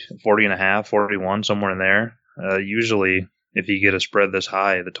 40.5, 41, somewhere in there. Usually, if you get a spread this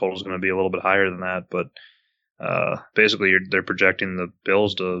high, the total is going to be a little bit higher than that. But Basically, they're projecting the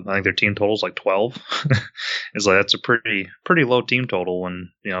Bills to, I think their team total is like 12. It's like that's a pretty low team total when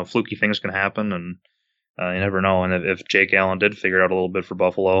fluky things can happen, and you never know. And if Jake Allen did figure it out a little bit for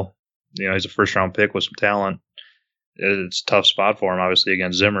Buffalo, he's a first round pick with some talent. It's a tough spot for him, obviously,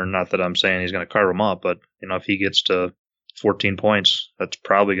 against Zimmer. Not that I'm saying he's going to carve him up, but if he gets to 14 points, that's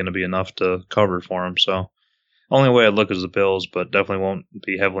probably going to be enough to cover for him. So, only way I'd look is the Bills, but definitely won't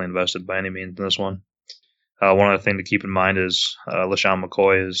be heavily invested by any means in this one. One other thing to keep in mind is LaShawn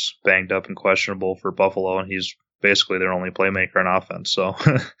McCoy is banged up and questionable for Buffalo, and he's basically their only playmaker on offense. So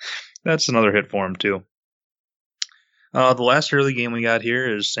that's another hit for him, too. The last early game we got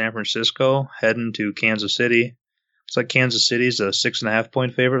here is San Francisco heading to Kansas City. It's like Kansas City's a 6.5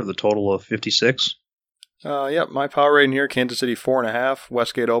 point favorite with a total of 56. Yep, my power rating here, Kansas City 4.5,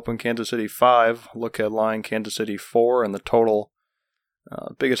 Westgate Open, Kansas City 5, look at line, Kansas City 4, and the total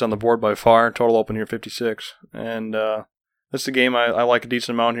biggest on the board by far. Total open here 56. And this is a game I like a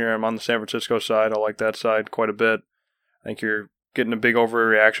decent amount here. I'm on the San Francisco side. I like that side quite a bit. I think you're getting a big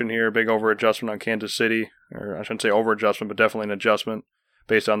overreaction here, a big over-adjustment on Kansas City. Or I shouldn't say over-adjustment, but definitely an adjustment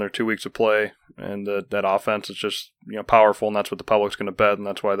based on their 2 weeks of play. And that offense is just powerful, and that's what the public's going to bet. And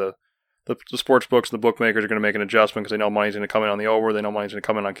that's why the sports books and the bookmakers are going to make an adjustment because they know money's going to come in on the over. They know money's going to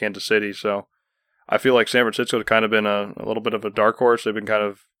come in on Kansas City. So I feel like San Francisco's kind of been a little bit of a dark horse. They've been kind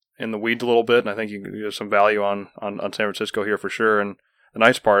of in the weeds a little bit, and I think you can get some value on San Francisco here for sure. And the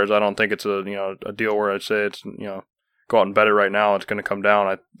nice part is I don't think it's a deal where I'd say it's go out and bet it right now. It's going to come down.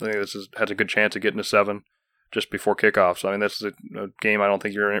 I think this has a good chance of getting to 7 just before kickoff. So I mean, this is a game I don't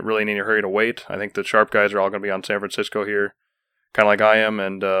think you're really in any hurry to wait. I think the sharp guys are all going to be on San Francisco here, kind of like I am,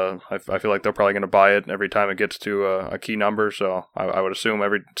 and I feel like they're probably going to buy it every time it gets to a key number. So I would assume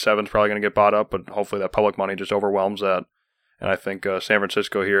every 7's probably going to get bought up, but hopefully that public money just overwhelms that. And I think San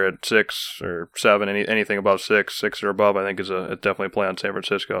Francisco here at 6 or 7, anything above 6 or above, I think is definitely a play on San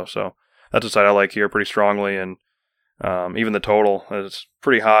Francisco. So that's a side I like here pretty strongly, and even the total is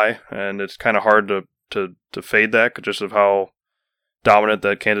pretty high, and it's kind of hard to fade that just of how dominant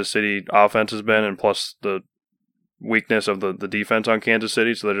that Kansas City offense has been, and plus the weakness of the defense on Kansas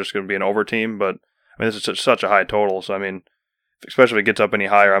City, so they're just going to be an over team. But I mean, this is such a high total, so I mean, especially if it gets up any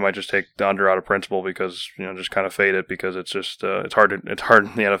higher, I might just take the under out of principle because just kind of fade it because it's just it's hard in the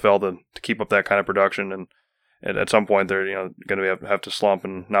NFL to keep up that kind of production, and at some point they're going to have to slump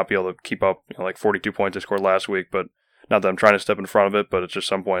and not be able to keep up like 42 points they scored last week. But not that I'm trying to step in front of it, but it's just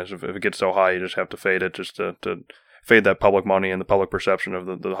some point if it gets so high, you just have to fade it just to fade that public money and the public perception of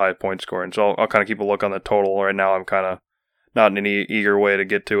the high point scoring. So I'll kind of keep a look on the total. Right now I'm kind of not in any eager way to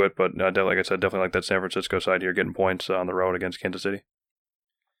get to it, but like I said, definitely like that San Francisco side here, getting points on the road against Kansas City.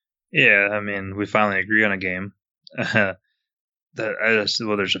 Yeah, I mean, we finally agree on a game.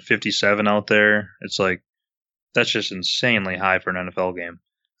 There's a 57 out there. It's like, that's just insanely high for an NFL game.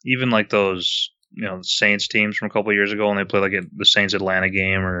 Even like those, the Saints teams from a couple of years ago, and they play like the Saints Atlanta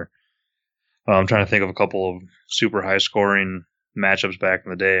game, or I'm trying to think of a couple of super high scoring matchups back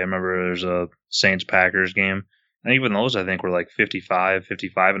in the day. I remember there's a Saints Packers game. And even those, I think, were like 55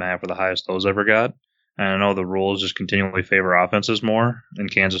 and a half were the highest those ever got. And I know the rules just continually favor offenses more,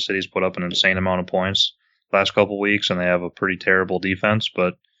 and Kansas City's put up an insane amount of points last couple weeks, and they have a pretty terrible defense.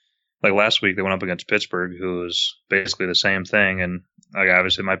 But like last week, they went up against Pittsburgh, who was basically the same thing. And like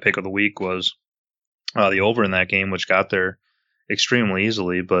obviously, my pick of the week was the over in that game, which got there extremely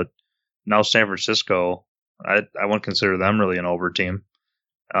easily. But now San Francisco, I wouldn't consider them really an over team.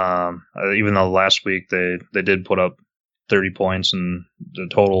 Even though last week they did put up 30 points, and the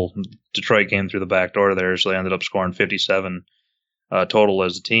total, Detroit came through the back door there, so they ended up scoring 57 total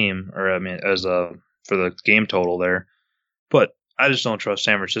as a team, or I mean for the game total there. But I just don't trust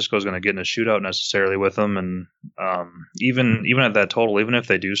San Francisco is going to get in a shootout necessarily with them, and even at that total, even if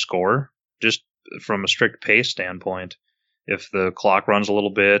they do score, just from a strict pace standpoint, if the clock runs a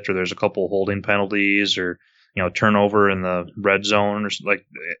little bit, or there's a couple holding penalties, or turnover in the red zone, or like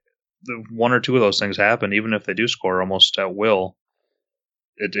the one or two of those things happen, even if they do score almost at will,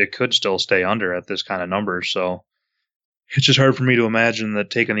 it could still stay under at this kind of number. So it's just hard for me to imagine that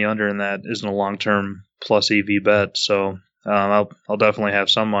taking the under in that isn't a long-term plus EV bet. So I'll definitely have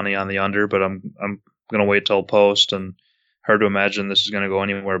some money on the under, but I'm going to wait till post, and hard to imagine this is going to go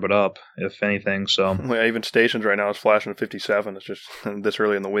anywhere but up, if anything. So yeah, even stations right now is flashing 57. It's just this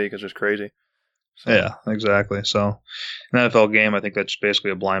early in the week. It's just crazy. So. Yeah, exactly. So, an NFL game, I think that's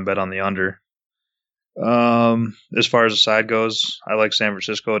basically a blind bet on the under. As far as the side goes, I like San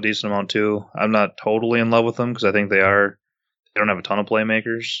Francisco a decent amount too. I'm not totally in love with them because I think they don't have a ton of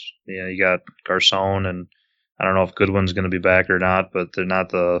playmakers. You got Garcon, and I don't know if Goodwin's going to be back or not, but they're not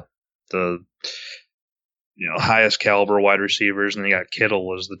the highest caliber wide receivers, and then you got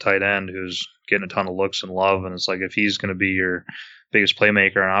Kittle as the tight end who's getting a ton of looks and love, and it's like if he's going to be your biggest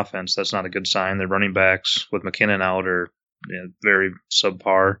playmaker on offense, that's not a good sign. Their running backs with McKinnon out are very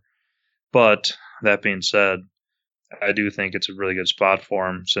subpar. But that being said, I do think it's a really good spot for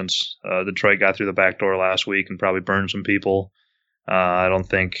him since Detroit got through the back door last week and probably burned some people. I don't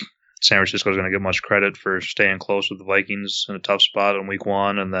think San Francisco is going to get much credit for staying close with the Vikings in a tough spot in week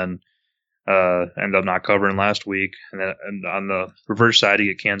 1 and then end up not covering last week. And on the reverse side,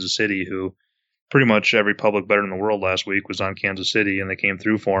 you get Kansas City, who pretty much every public bettor in the world last week was on Kansas City, and they came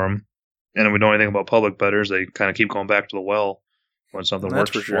through for them. And if we know anything about public bettors, they kind of keep going back to the well when something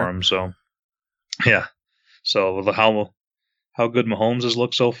works for them. So, yeah. So with how good Mahomes has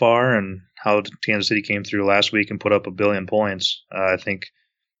looked so far and how Kansas City came through last week and put up 1 billion points, I think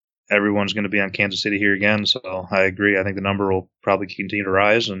everyone's going to be on Kansas City here again. So I agree. I think the number will probably continue to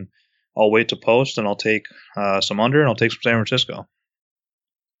rise, and I'll wait to post, and I'll take some under, and I'll take some San Francisco.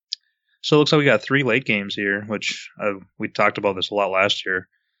 So it looks like we got 3 late games here, which we talked about this a lot last year.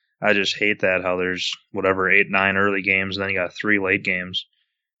 I just hate that, how there's 8, 9 early games, and then you got 3 late games.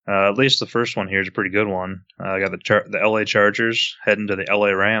 At least the first one here is a pretty good one. I got the LA Chargers heading to the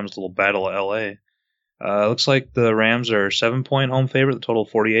LA Rams, a little battle of LA. Looks like the Rams are 7-point home favorite, the total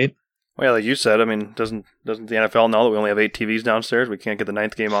 48. Well, yeah, like you said, I mean, doesn't the NFL know that we only have 8 TVs downstairs? We can't get the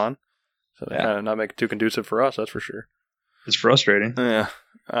 9th game on. So they kind of not make it too conducive for us, that's for sure. It's frustrating. Yeah.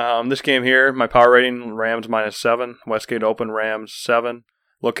 This game here, my power rating, Rams -7. Westgate open, Rams 7.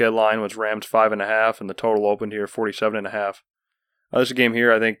 Look-ahead line was Rams 5.5, and the total opened here 47.5. This is a game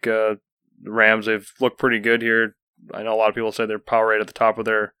here, I think the Rams, they've looked pretty good here. I know a lot of people say they're power rated at the top of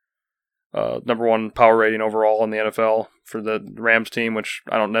their number 1 power rating overall in the NFL for the Rams team, which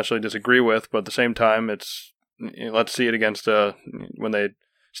I don't necessarily disagree with, but at the same time, it's let's see it against when they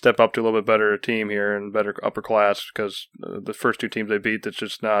step up to a little bit better team here and better upper class, because the first 2 teams they beat, that's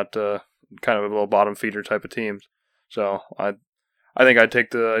just not kind of a little bottom feeder type of teams. So I think I'd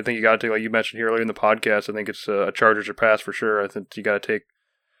take I think you got to take, like you mentioned here earlier in the podcast, I think it's a Chargers or pass for sure. I think you got to take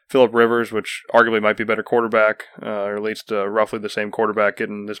Phillip Rivers, which arguably might be a better quarterback, or at least roughly the same quarterback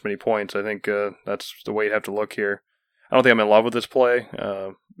getting this many points. I think that's the way you have to look here. I don't think I'm in love with this play,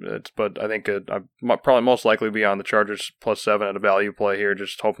 but I think I'd probably most likely be on the Chargers +7 at a value play here,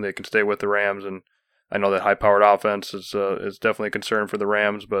 just hoping they can stay with the Rams. And I know that high-powered offense is definitely a concern for the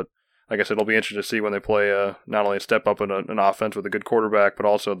Rams, but like I said, it'll be interesting to see when they play not only a step up in an offense with a good quarterback, but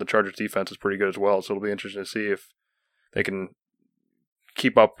also the Chargers defense is pretty good as well. So it'll be interesting to see if they can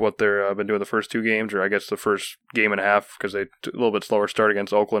keep up what they've been doing the first 2 games, or I guess the first game and a half, because they took a little bit slower start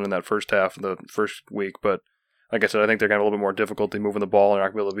against Oakland in that first half of the first week. But like I said, I think they're going to have a little bit more difficulty moving the ball. They're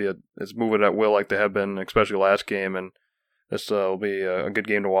not going to be able to be move it at will like they have been, especially last game. And this will be a good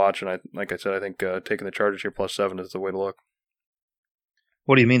game to watch. And like I said, I think taking the Chargers here +7 is the way to look.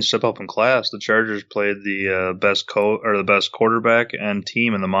 What do you mean step up in class? The Chargers played the best quarterback and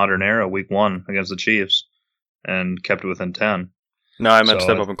team in the modern era week 1 against the Chiefs and kept it within 10. No, I meant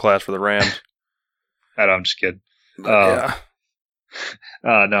step up in class for the Rams. I'm just kidding. Yeah.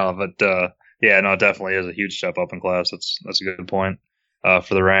 It definitely is a huge step up in class. That's a good point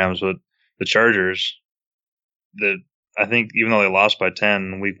for the Rams. But the Chargers, I think even though they lost by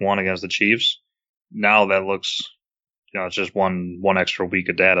 10 in week 1 against the Chiefs, now that looks, it's just one extra week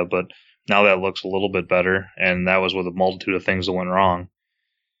of data, but now that looks a little bit better, and that was with a multitude of things that went wrong.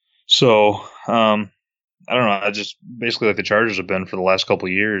 So, I don't know. I just basically like the Chargers have been for the last couple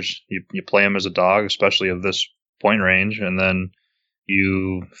of years. You play them as a dog, especially of this point range, and then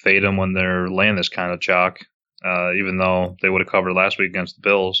you fade them when they're laying this kind of chalk, even though they would have covered last week against the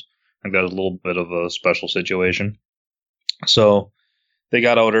Bills. I think that was a little bit of a special situation. So they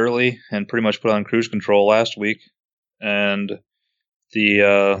got out early and pretty much put on cruise control last week. And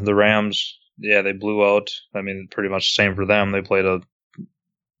the Rams, they blew out. I mean, pretty much the same for them.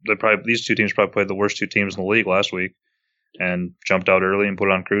 These 2 teams probably played the worst 2 teams in the league last week and jumped out early and put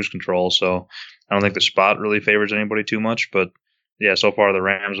it on cruise control. So I don't think the spot really favors anybody too much. But yeah, so far the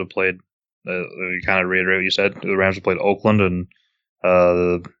Rams have played. You kind of reiterate what you said. The Rams have played Oakland and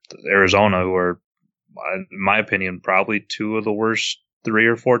Arizona, who are, in my opinion, probably 2 of the worst 3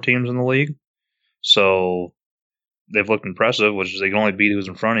 or 4 teams in the league. So they've looked impressive, which is they can only beat who's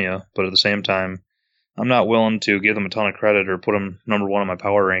in front of you. But at the same time, I'm not willing to give them a ton of credit or put them number 1 on my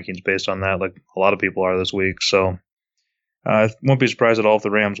power rankings based on that, like a lot of people are this week. So I won't be surprised at all if the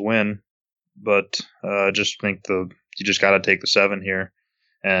Rams win, but I just think you just got to take the 7 here.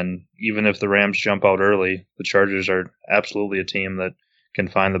 And even if the Rams jump out early, the Chargers are absolutely a team that can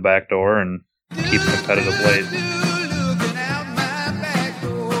find the back door and keep competitive late.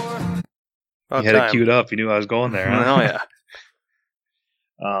 About you had time. it queued up. You knew I was going there. Huh? Oh, yeah.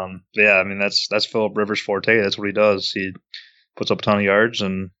 Yeah, I mean that's Philip Rivers' forte. That's what he does. He puts up a ton of yards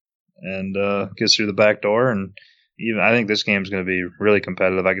and gets through the back door. And even I think this game is going to be really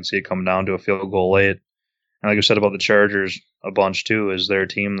competitive. I could see it coming down to a field goal late. And like I said about the Chargers a bunch too, is their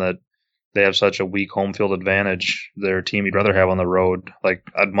team that they have such a weak home field advantage. Their team you'd rather have on the road. Like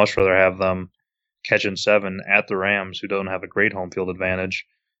I'd much rather have them catching 7 at the Rams, who don't have a great home field advantage,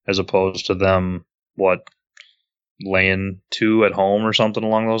 as opposed to them laying 2 at home or something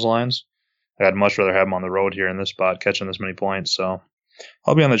along those lines. I'd much rather have them on the road here in this spot, catching this many points. So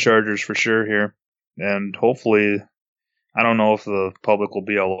I'll be on the Chargers for sure here. And hopefully, I don't know if the public will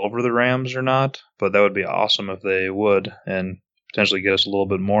be all over the Rams or not, but that would be awesome if they would and potentially get us a little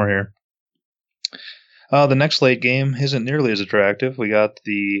bit more here. The next late game isn't nearly as attractive. We got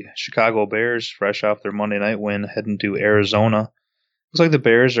the Chicago Bears, fresh off their Monday night win, heading to Arizona. Looks like the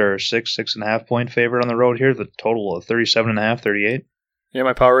Bears are 6.5 point favorite on the road here. The total of 37.5, 38. Yeah,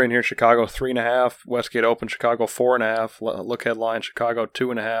 my power rating here: Chicago 3.5, Westgate Open Chicago 4.5, look headline Chicago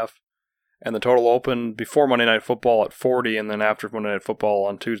 2.5, and the total opened before Monday Night Football at 40, and then after Monday Night Football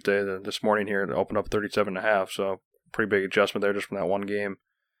on Tuesday, this morning here, it opened up 37.5. So pretty big adjustment there just from that one game.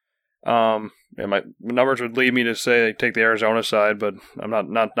 And my numbers would lead me to say take the Arizona side, but I'm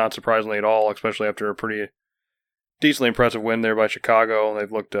not surprisingly at all, especially after a pretty decently impressive win there by Chicago.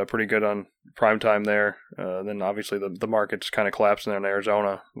 They've looked pretty good on primetime there. Then obviously the market's kind of collapsing there in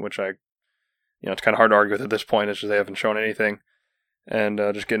Arizona, which it's kind of hard to argue with at this point. It's just they haven't shown anything, and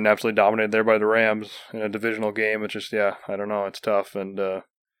just getting absolutely dominated there by the Rams in a divisional game. It's just I don't know, it's tough, and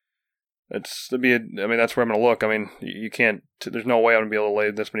that's where I'm going to look. I mean, you can't. There's no way I'm going to be able to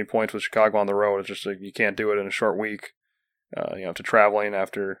lay this many points with Chicago on the road. It's just you can't do it in a short week. To traveling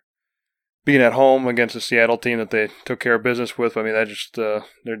after being at home against a Seattle team that they took care of business with. I mean, that just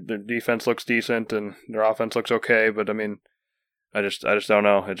their defense looks decent and their offense looks okay. But I mean, I just don't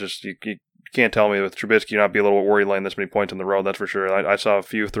know. It just you can't tell me with Trubisky not be a little worried laying this many points on the road. That's for sure. I saw a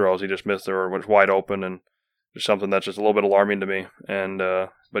few throws he just missed there was wide open, and there's something that's just a little bit alarming to me. And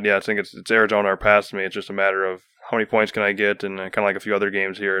but yeah, I think it's Arizona or past me. It's just a matter of how many points can I get, and kind of like a few other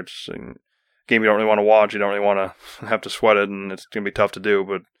games here. It's a game you don't really want to watch. You don't really want to have to sweat it, and it's going to be tough to do.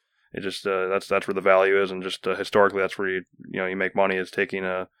 But it just that's where the value is, and just historically, that's where you make money, is taking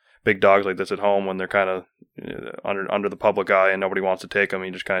big dogs like this at home when they're kind of under the public eye and nobody wants to take them.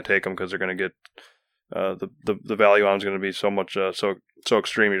 You just kind of take them because they're going to get the value on is going to be so much so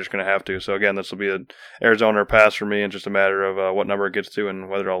extreme. You're just going to have to. So again, this will be an Arizona or pass for me, and just a matter of what number it gets to and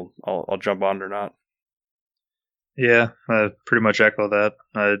whether I'll jump on it or not. Yeah, I pretty much echo that.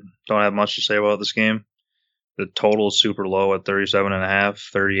 I don't have much to say about this game. The total is super low at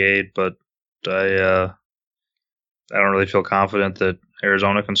 37.5, 38, but I don't really feel confident that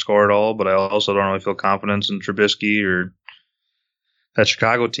Arizona can score at all, but I also don't really feel confidence in Trubisky or that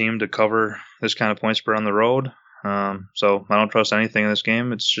Chicago team to cover this kind of point spread on the road. So I don't trust anything in this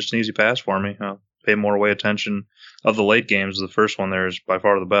game. It's just an easy pass for me. I'll pay more attention of the late games. The first one there is by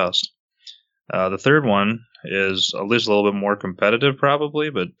far the best. The third one is at least a little bit more competitive probably,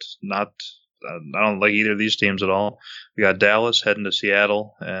 but not. I don't like either of these teams at all. We got Dallas heading to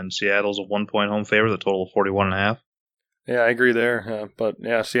Seattle, and Seattle's a 1-point home favorite, the total of 41.5. Yeah, I agree there. But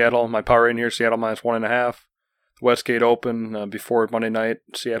yeah, Seattle, my power rating here, Seattle minus 1.5. Westgate Open before Monday night,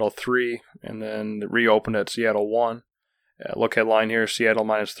 Seattle 3, and then reopened at Seattle 1. Look headline here, Seattle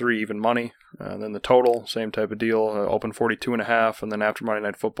minus 3, even money. Then the total, same type of deal, open 42.5, and then after Monday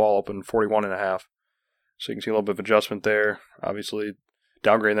Night Football, open 41.5. So you can see a little bit of adjustment there. Obviously,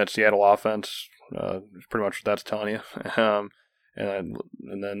 downgrading that Seattle offense is pretty much what that's telling you. And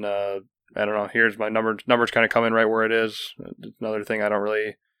then I don't know. Here's my numbers kind of come in right where it is. Another thing I don't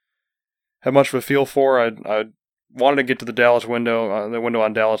really have much of a feel for. I wanted to get to the Dallas window, the window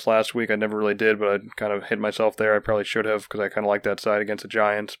on Dallas last week. I never really did, but I kind of hit myself there. I probably should have, because I kind of like that side against the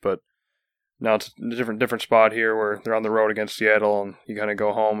Giants. But now it's a different spot here where they're on the road against Seattle, and you kind of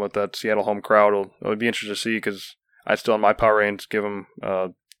go home with that Seattle home crowd. It would be interesting to see, because I still, in my power range, give them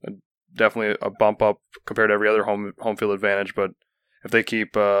definitely a bump up compared to every other home field advantage. But if they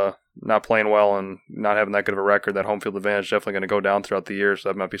keep not playing well and not having that good of a record, that home field advantage is definitely going to go down throughout the year. So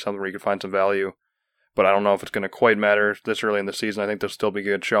that might be something where you could find some value. But I don't know if it's going to quite matter this early in the season. I think there'll still be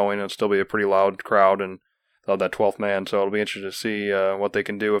good showing. It'll still be a pretty loud crowd, and they'll have that 12th man. So it'll be interesting to see what they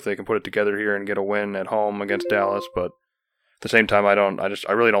can do if they can put it together here and get a win at home against Dallas. But at the same time, I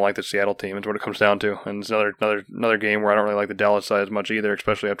really don't like the Seattle team. It's what it comes down to. And it's another game where I don't really like the Dallas side as much either,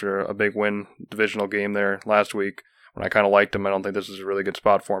 especially after a big win divisional game there last week when I kind of liked them. I don't think this is a really good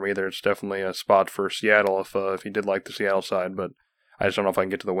spot for him either. It's definitely a spot for Seattle if you did like the Seattle side, but I just don't know if I can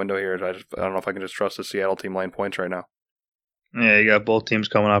get to the window here. I don't know if I can just trust the Seattle team laying points right now. Yeah, you got both teams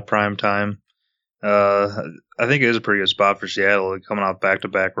coming off prime time. I think it is a pretty good spot for Seattle. Coming off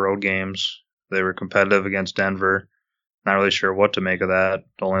back-to-back road games. They were competitive against Denver. Not really sure what to make of that.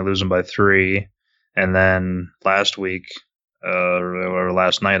 Only losing by 3. And then last week, or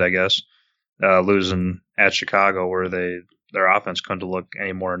last night, I guess, losing at Chicago where their offense couldn't look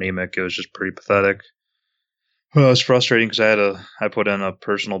any more anemic. It was just pretty pathetic. Well, it was frustrating because I put in a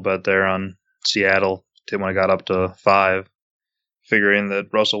personal bet there on Seattle when I got up to 5, figuring that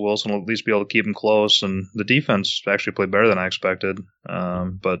Russell Wilson will at least be able to keep him close, and the defense actually played better than I expected,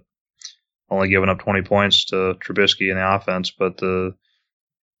 but only giving up 20 points to Trubisky in the offense, but the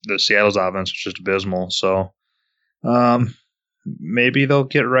Seattle's offense was just abysmal, so maybe they'll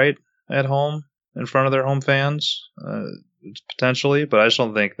get right at home in front of their home fans, potentially, but I just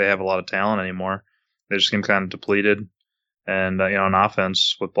don't think they have a lot of talent anymore. They just seem kind of depleted, and on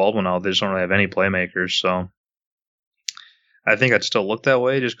offense with Baldwin out, they just don't really have any playmakers. So I think I'd still look that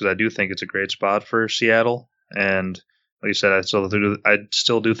way, just because I do think it's a great spot for Seattle. And like you said, I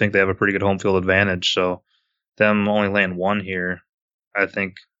still do think they have a pretty good home field advantage. So them only laying 1 here, I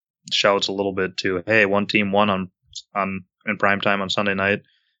think shouts a little bit to, hey, one team won on in prime time on Sunday night,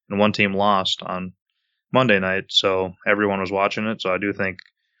 and one team lost on Monday night. So everyone was watching it. So I do think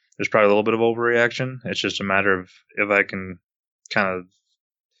there's probably a little bit of overreaction. It's just a matter of if I can kind of,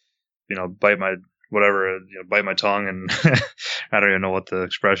 bite my tongue, and I don't even know what the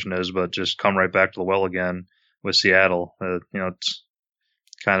expression is, but just come right back to the well again with Seattle. It's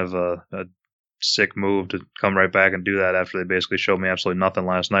kind of a sick move to come right back and do that after they basically showed me absolutely nothing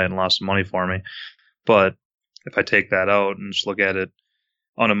last night and lost some money for me. But if I take that out and just look at it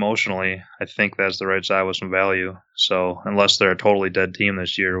unemotionally, I think that's the right side with some value. So unless they're a totally dead team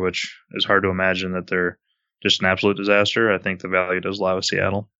this year, which is hard to imagine that they're just an absolute disaster, I think the value does lie with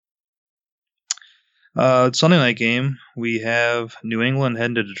Seattle. Sunday night game, we have New England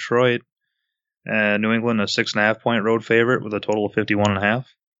heading to Detroit. New England a 6.5 point road favorite with a total of 51.5.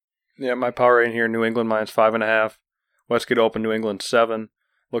 Yeah, my power rating here: New England minus 5.5. Westgate open New England 7.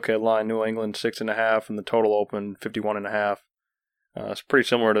 Look at line New England 6.5, and the total open 51.5. It's pretty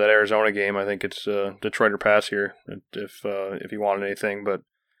similar to that Arizona game. I think it's Detroit or pass here if you wanted anything, but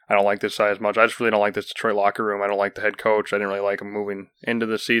I don't like this side as much. I just really don't like this Detroit locker room. I don't like the head coach. I didn't really like him moving into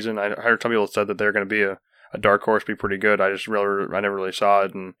the season. I heard some people said that they're going to be a dark horse, be pretty good. I never really saw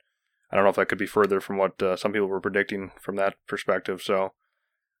it, and I don't know if that could be further from what some people were predicting from that perspective. So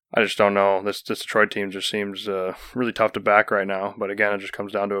I just don't know. This Detroit team just seems really tough to back right now. But again, it just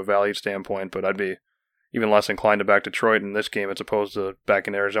comes down to a value standpoint. But I'd be even less inclined to back Detroit in this game as opposed to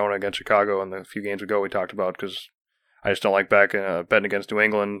backing Arizona against Chicago and the few games ago we talked about, because I just don't like betting against New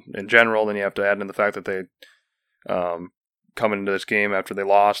England in general. Then you have to add in the fact that they come into this game after they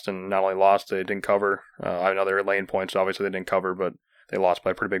lost, and not only lost, they didn't cover. I know they were laying points, obviously they didn't cover, but they lost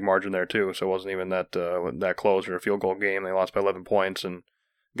by a pretty big margin there too. So it wasn't even that close or a field goal game. They lost by 11 points and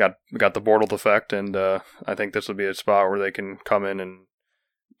got the Bortles effect. And I think this will be a spot where they can come in and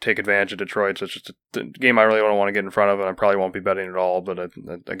take advantage of Detroit. So it's just a game I really don't want to get in front of, and I probably won't be betting at all. But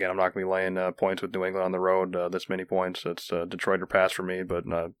again, I'm not going to be laying points with New England on the road, this many points. It's Detroit or pass for me, but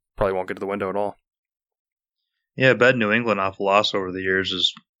probably won't get to the window at all. Yeah, bet New England off loss over the years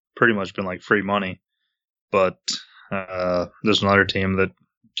has pretty much been like free money. But there's another team that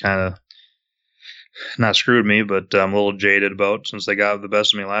kind of not screwed me, but I'm a little jaded about, since they got the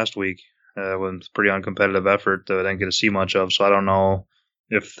best of me last week with pretty uncompetitive effort that I didn't get to see much of. So I don't know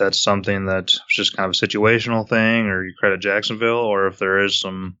if that's something that's just kind of a situational thing, or you credit Jacksonville, or if there is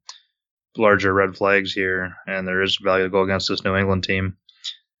some larger red flags here and there is value to go against this New England team.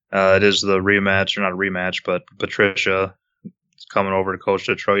 It is the rematch, or not a rematch, but Patricia is coming over to coach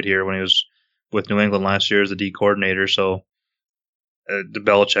Detroit here when he was with New England last year as the D coordinator. So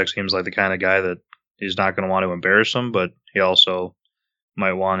Belichick seems like the kind of guy that he's not going to want to embarrass him, but he also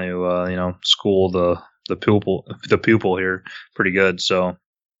might want to, school the pupil here pretty good. So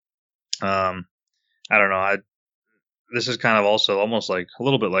I don't know. This is kind of also almost like a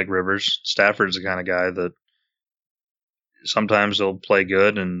little bit like Rivers. Stafford's the kind of guy that sometimes he'll play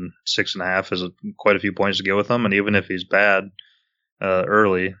good, and 6.5 is quite a few points to get with him. And even if he's bad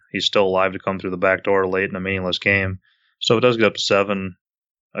early, he's still alive to come through the back door late in a meaningless game. So if it does get up to 7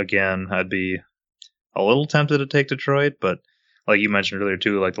 again, I'd be a little tempted to take Detroit. But like you mentioned earlier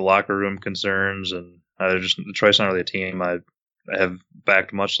too, like the locker room concerns, and Detroit's not really a team I have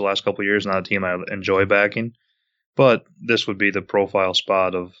backed much the last couple of years. Not a team I enjoy backing. But this would be the profile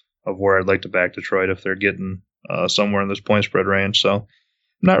spot of where I'd like to back Detroit if they're getting somewhere in this point spread range. So I'm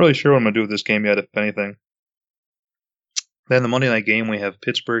not really sure what I'm going to do with this game yet, if anything. Then the Monday night game, we have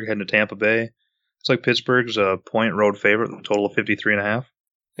Pittsburgh heading to Tampa Bay. It's like Pittsburgh's a point road favorite, a total of 53.5.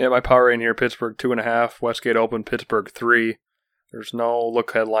 Yeah, my power rating here, Pittsburgh 2.5, Westgate Open, Pittsburgh 3. There's no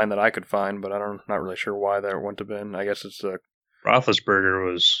look headline that I could find, but I'm not really sure why that wouldn't have been. I guess it's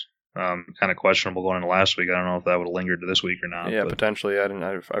Roethlisberger was kind of questionable going into last week. I don't know if that would have lingered to this week or not. Yeah, potentially. I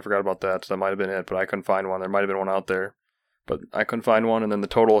forgot about that, so that might have been it, but I couldn't find one. There might have been one out there, but I couldn't find one. And then the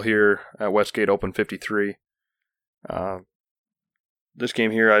total here at Westgate Open, 53. This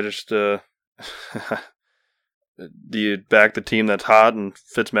game here, I just... do you back the team that's hot and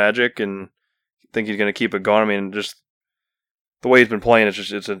Fitzmagic and think he's going to keep it going? I mean, just the way he's been playing, it's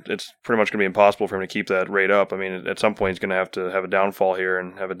pretty much going to be impossible for him to keep that rate up. I mean, at some point he's going to have a downfall here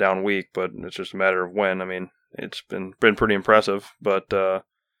and have a down week, but it's just a matter of when. I mean, it's been pretty impressive, but and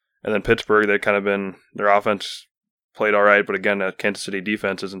then Pittsburgh, they've kind of been, their offense played all right, but again, that Kansas City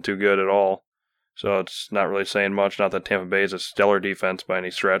defense isn't too good at all, so it's not really saying much. Not that Tampa Bay is a stellar defense by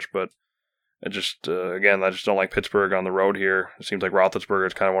any stretch, but it just again, I just don't like Pittsburgh on the road here. It seems like Roethlisberger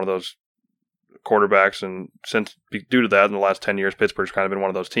is kind of one of those quarterbacks, and due to that, in the last 10 years, Pittsburgh's kind of been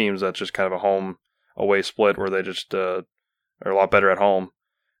one of those teams that's just kind of a home-away split where they just are a lot better at home,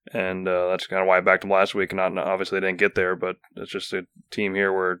 and that's kind of why I backed them last week, and obviously they didn't get there, but it's just a team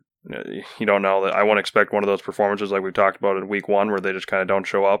here where you don't know that I won't expect one of those performances like we talked about in week 1 where they just kind of don't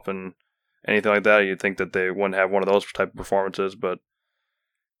show up and anything like that. You'd think that they wouldn't have one of those type of performances, but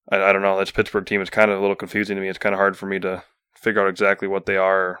I don't know. This Pittsburgh team is kind of a little confusing to me. It's kind of hard for me to figure out exactly what they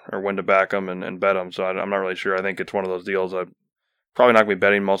are or when to back them and bet them. So I'm not really sure. I think it's one of those deals. I'm probably not going to be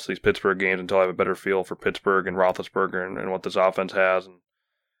betting most of these Pittsburgh games until I have a better feel for Pittsburgh and Roethlisberger and what this offense has.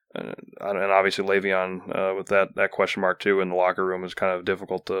 And obviously Le'Veon with that question mark too in the locker room is kind of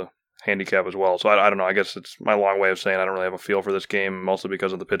difficult to handicap as well. So I don't know. I guess it's my long way of saying I don't really have a feel for this game, mostly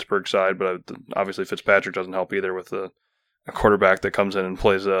because of the Pittsburgh side. But obviously Fitzpatrick doesn't help either with a quarterback that comes in and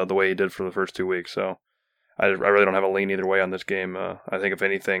plays the way he did for the first 2 weeks. So I really don't have a lean either way on this game. I think if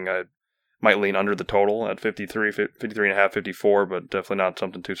anything, I might lean under the total at 53.5, 54, but definitely not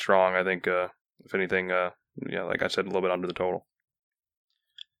something too strong. I think if anything, like I said, a little bit under the total.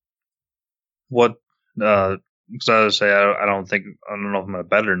 What? Because I would say I don't know if I'm going to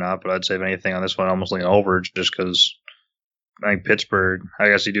bet it or not, but I'd say if anything on this one, I almost lean over just because I think Pittsburgh. I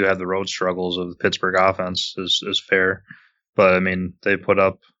guess you do have the road struggles of the Pittsburgh offense is fair, but I mean they put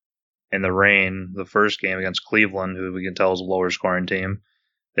up in the rain the first game against Cleveland, who we can tell is a lower scoring team.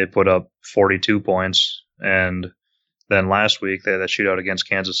 They put up 42 points, and then last week they had that shootout against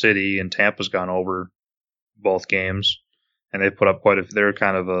Kansas City, and Tampa's gone over both games, and they put up they're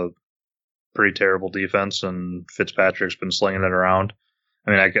kind of a pretty terrible defense, and Fitzpatrick's been slinging it around.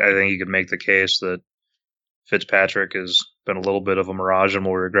 I mean, I think you could make the case that Fitzpatrick has been a little bit of a mirage and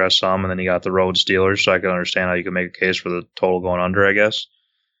will regress some, and then you got the road Steelers, so I can understand how you can make a case for the total going under, I guess.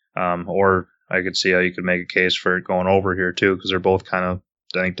 Or I could see how you could make a case for it going over here too, because they're both kind of,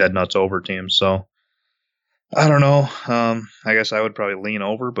 I think, dead nuts over teams. So I don't know. I guess I would probably lean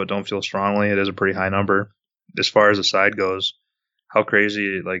over, but don't feel strongly. It is a pretty high number. As far as the side goes, how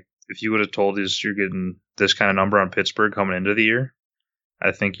crazy, like, if you would have told us you're getting this kind of number on Pittsburgh coming into the year,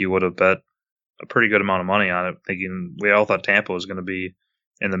 I think you would have bet a pretty good amount of money on it, thinking we all thought Tampa was going to be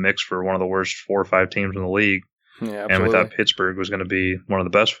in the mix for one of the worst 4 or 5 teams in the league. Yeah, and we thought Pittsburgh was going to be one of the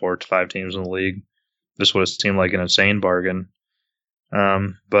best 4 to 5 teams in the league. This would have seemed like an insane bargain.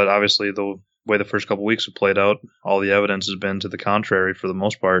 But obviously, the way the first couple weeks have played out, all the evidence has been to the contrary for the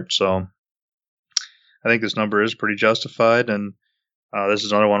most part. So I think this number is pretty justified. And this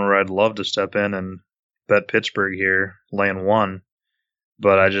is another one where I'd love to step in and bet Pittsburgh here, laying 1.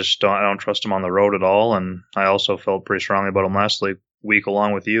 But I don't trust them on the road at all. And I also felt pretty strongly about them last week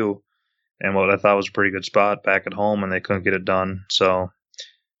along with you. And what I thought was a pretty good spot back at home, and they couldn't get it done. So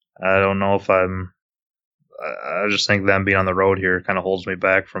I don't know if I just think them being on the road here kind of holds me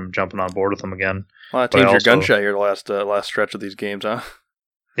back from jumping on board with them again. Well, that teams are gun shy here the last stretch of these games, huh?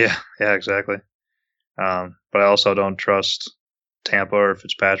 Yeah, exactly. But I also don't trust Tampa or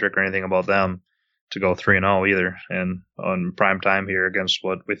Fitzpatrick or anything about them to go 3-0 either, and on prime time here against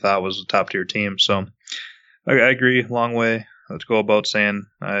what we thought was a top tier team. So I agree. Long way to go about saying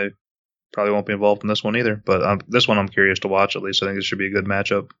I probably won't be involved in this one either, but this one I'm curious to watch at least. I think it should be a good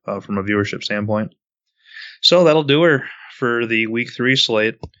matchup from a viewership standpoint. So that'll do her for the Week 3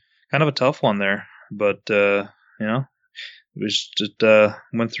 slate. Kind of a tough one there, but we just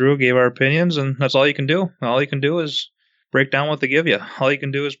went through, gave our opinions, and that's all you can do. All you can do is break down what they give you. All you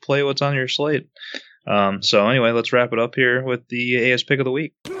can do is play what's on your slate. So anyway, let's wrap it up here with the AS Pick of the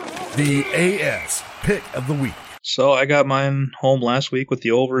Week. The AS Pick of the Week. So I got mine home last week with the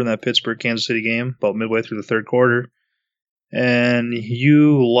over in that Pittsburgh-Kansas City game about midway through the third quarter. And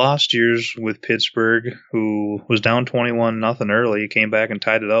you lost yours with Pittsburgh, who was down 21-0 early. Came back and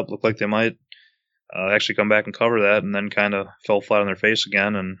tied it up. Looked like they might actually come back and cover that, and then kind of fell flat on their face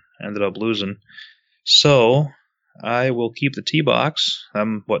again and ended up losing. So I will keep the T-box.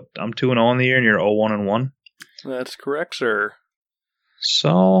 I'm 2-0 in the year, and you're 0-1-1. That's correct, sir.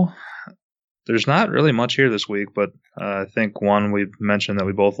 So there's not really much here this week, but I think one we've mentioned that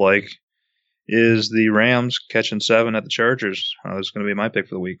we both like is the Rams catching 7 at the Chargers. That's going to be my pick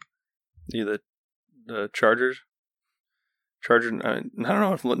for the week. The Chargers? I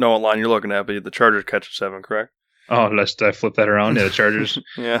don't know what line you're looking at, but the Chargers catching 7, correct? Oh, did I flip that around? Yeah, the Chargers.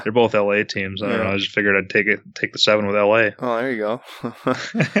 Yeah. They're both LA teams. I don't know. I just figured I'd take the 7 with LA. Oh, there you go.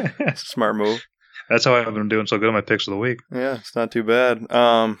 That's a smart move. That's how I've been doing so good on my picks of the week. Yeah, it's not too bad.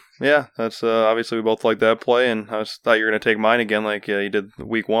 Yeah, that's obviously we both like that play, and I thought you were going to take mine again like you did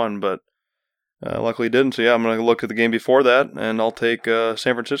week 1, but luckily you didn't. So yeah, I'm going to look at the game before that, and I'll take San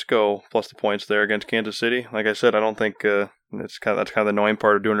Francisco plus the points there against Kansas City. Like I said, I don't think that's kind of the annoying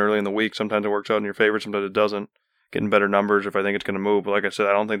part of doing it early in the week. Sometimes it works out in your favor, sometimes it doesn't. Getting better numbers if I think it's going to move. But like I said,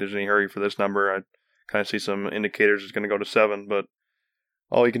 I don't think there's any hurry for this number. I kind of see some indicators it's going to go to 7, but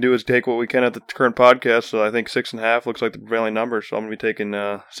all you can do is take what we can at the current podcast. So I think 6.5 looks like the prevailing number. So I'm going to be taking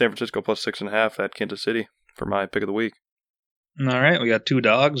San Francisco plus 6.5 at Kansas City for my pick of the week. All right, we got 2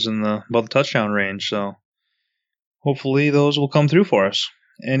 dogs in above the touchdown range, so hopefully those will come through for us.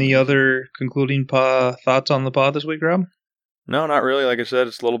 Any other concluding thoughts on the pod this week, Rob? No, not really. Like I said,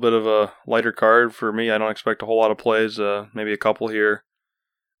 it's a little bit of a lighter card for me. I don't expect a whole lot of plays, maybe a couple here.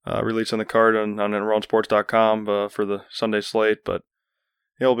 Released on the card on AroundSports.com for the Sunday slate, but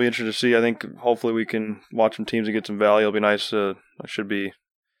it'll be interesting to see. I think hopefully we can watch some teams and get some value. It'll be nice. I should be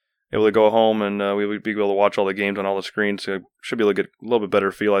able to go home and we would be able to watch all the games on all the screens. So should be able to get a little bit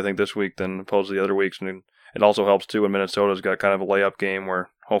better feel, I think, this week than opposed to the other weeks. And it also helps, too, when Minnesota's got kind of a layup game where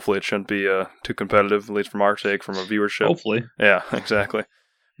hopefully it shouldn't be too competitive, at least from our sake, from a viewership. Hopefully. Yeah, exactly.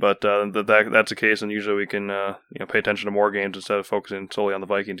 But that's the case, and usually we can pay attention to more games instead of focusing solely on the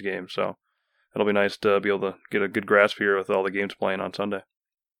Vikings game. So it'll be nice to be able to get a good grasp here with all the games playing on Sunday.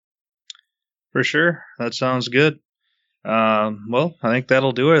 For sure. That sounds good. Well, I think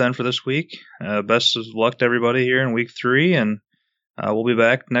that'll do it then for this week. Best of luck to everybody here in week 3, and we'll be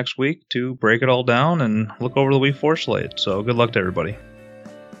back next week to break it all down and look over the week 4 slate. So good luck to everybody.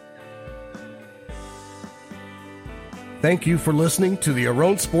 Thank you for listening to the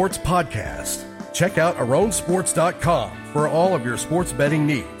Around Sports Podcast. Check out AroundSports.com for all of your sports betting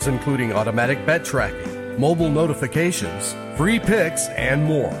needs, including automatic bet tracking, mobile notifications, free picks, and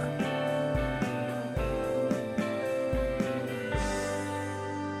more.